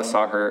binging a lot of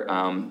soccer.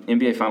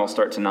 NBA finals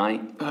start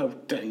tonight. Oh,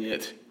 dang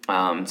it.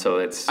 So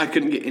it's... I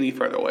couldn't get any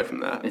further away from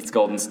that. It's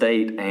Golden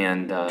State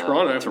and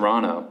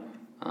Toronto.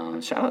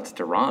 Shout out to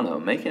Toronto,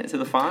 making it to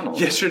the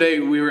finals. Yesterday,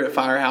 we were at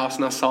Firehouse,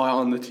 and I saw it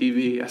on the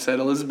TV. I said,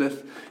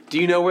 Elizabeth, do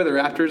you know where the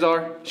Raptors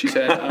are? She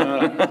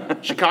said,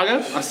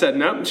 Chicago? I said,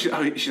 no. She's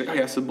like, oh,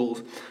 yeah, it's the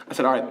Bulls. I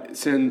said, all right,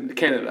 it's in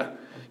Canada.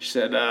 She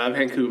said,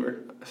 Vancouver.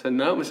 I said,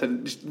 no. I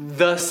said, just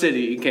the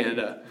city in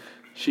Canada.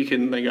 She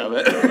couldn't think of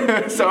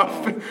it. So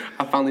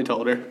I finally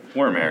told her.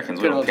 We're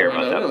Americans. We don't care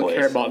about that place. We don't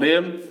care about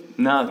them.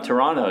 No,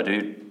 Toronto,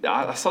 dude.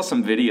 I saw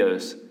some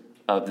videos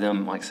of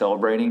them, like,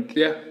 celebrating.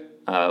 Yeah.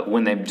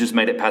 When they just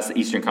made it past the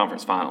Eastern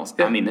Conference Finals.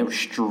 Yeah. I mean, there were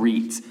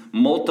streets,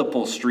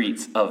 multiple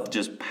streets of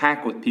just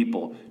packed with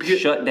people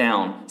shut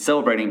down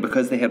celebrating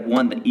because they had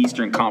won the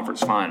Eastern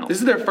Conference Finals. This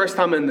is their first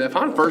time in the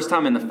finals. First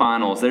time in the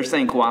finals. They're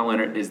saying Kawhi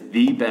Leonard is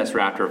the best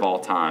Raptor of all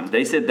time.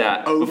 They said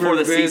that before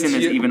the season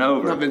is even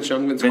over. Not Vince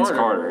Young, Vince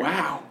Carter.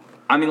 Wow.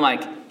 I mean,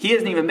 like, he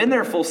hasn't even been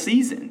there a full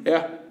season.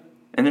 Yeah.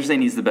 And they're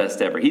saying he's the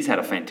best ever. He's had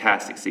a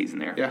fantastic season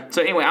there. Yeah.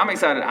 So anyway, I'm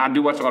excited. I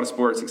do watch a lot of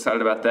sports.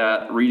 Excited about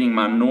that. Reading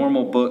my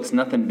normal books,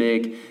 nothing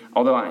big.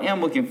 Although I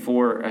am looking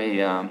for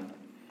a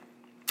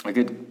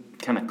good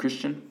kind of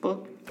Christian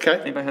book. Okay.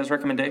 Anybody has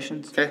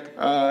recommendations? Okay.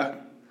 I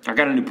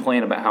got a new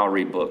plan about how I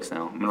read books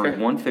now. I'm going to read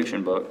one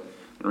fiction book,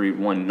 I'm going to read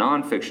one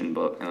nonfiction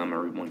book, and I'm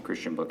going to read one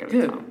Christian book at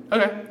a time.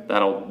 Okay.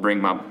 That'll bring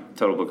my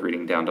total book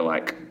reading down to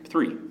like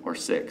 3 or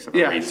 6. If I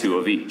read 2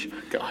 of each.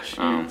 Gosh,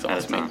 that's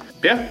awesome.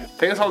 Yeah, I think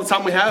that's all the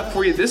time we have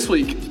for you this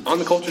week on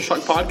the Culture Shock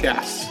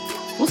Podcast.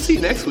 We'll see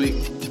you next week.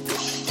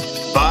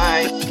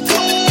 Bye.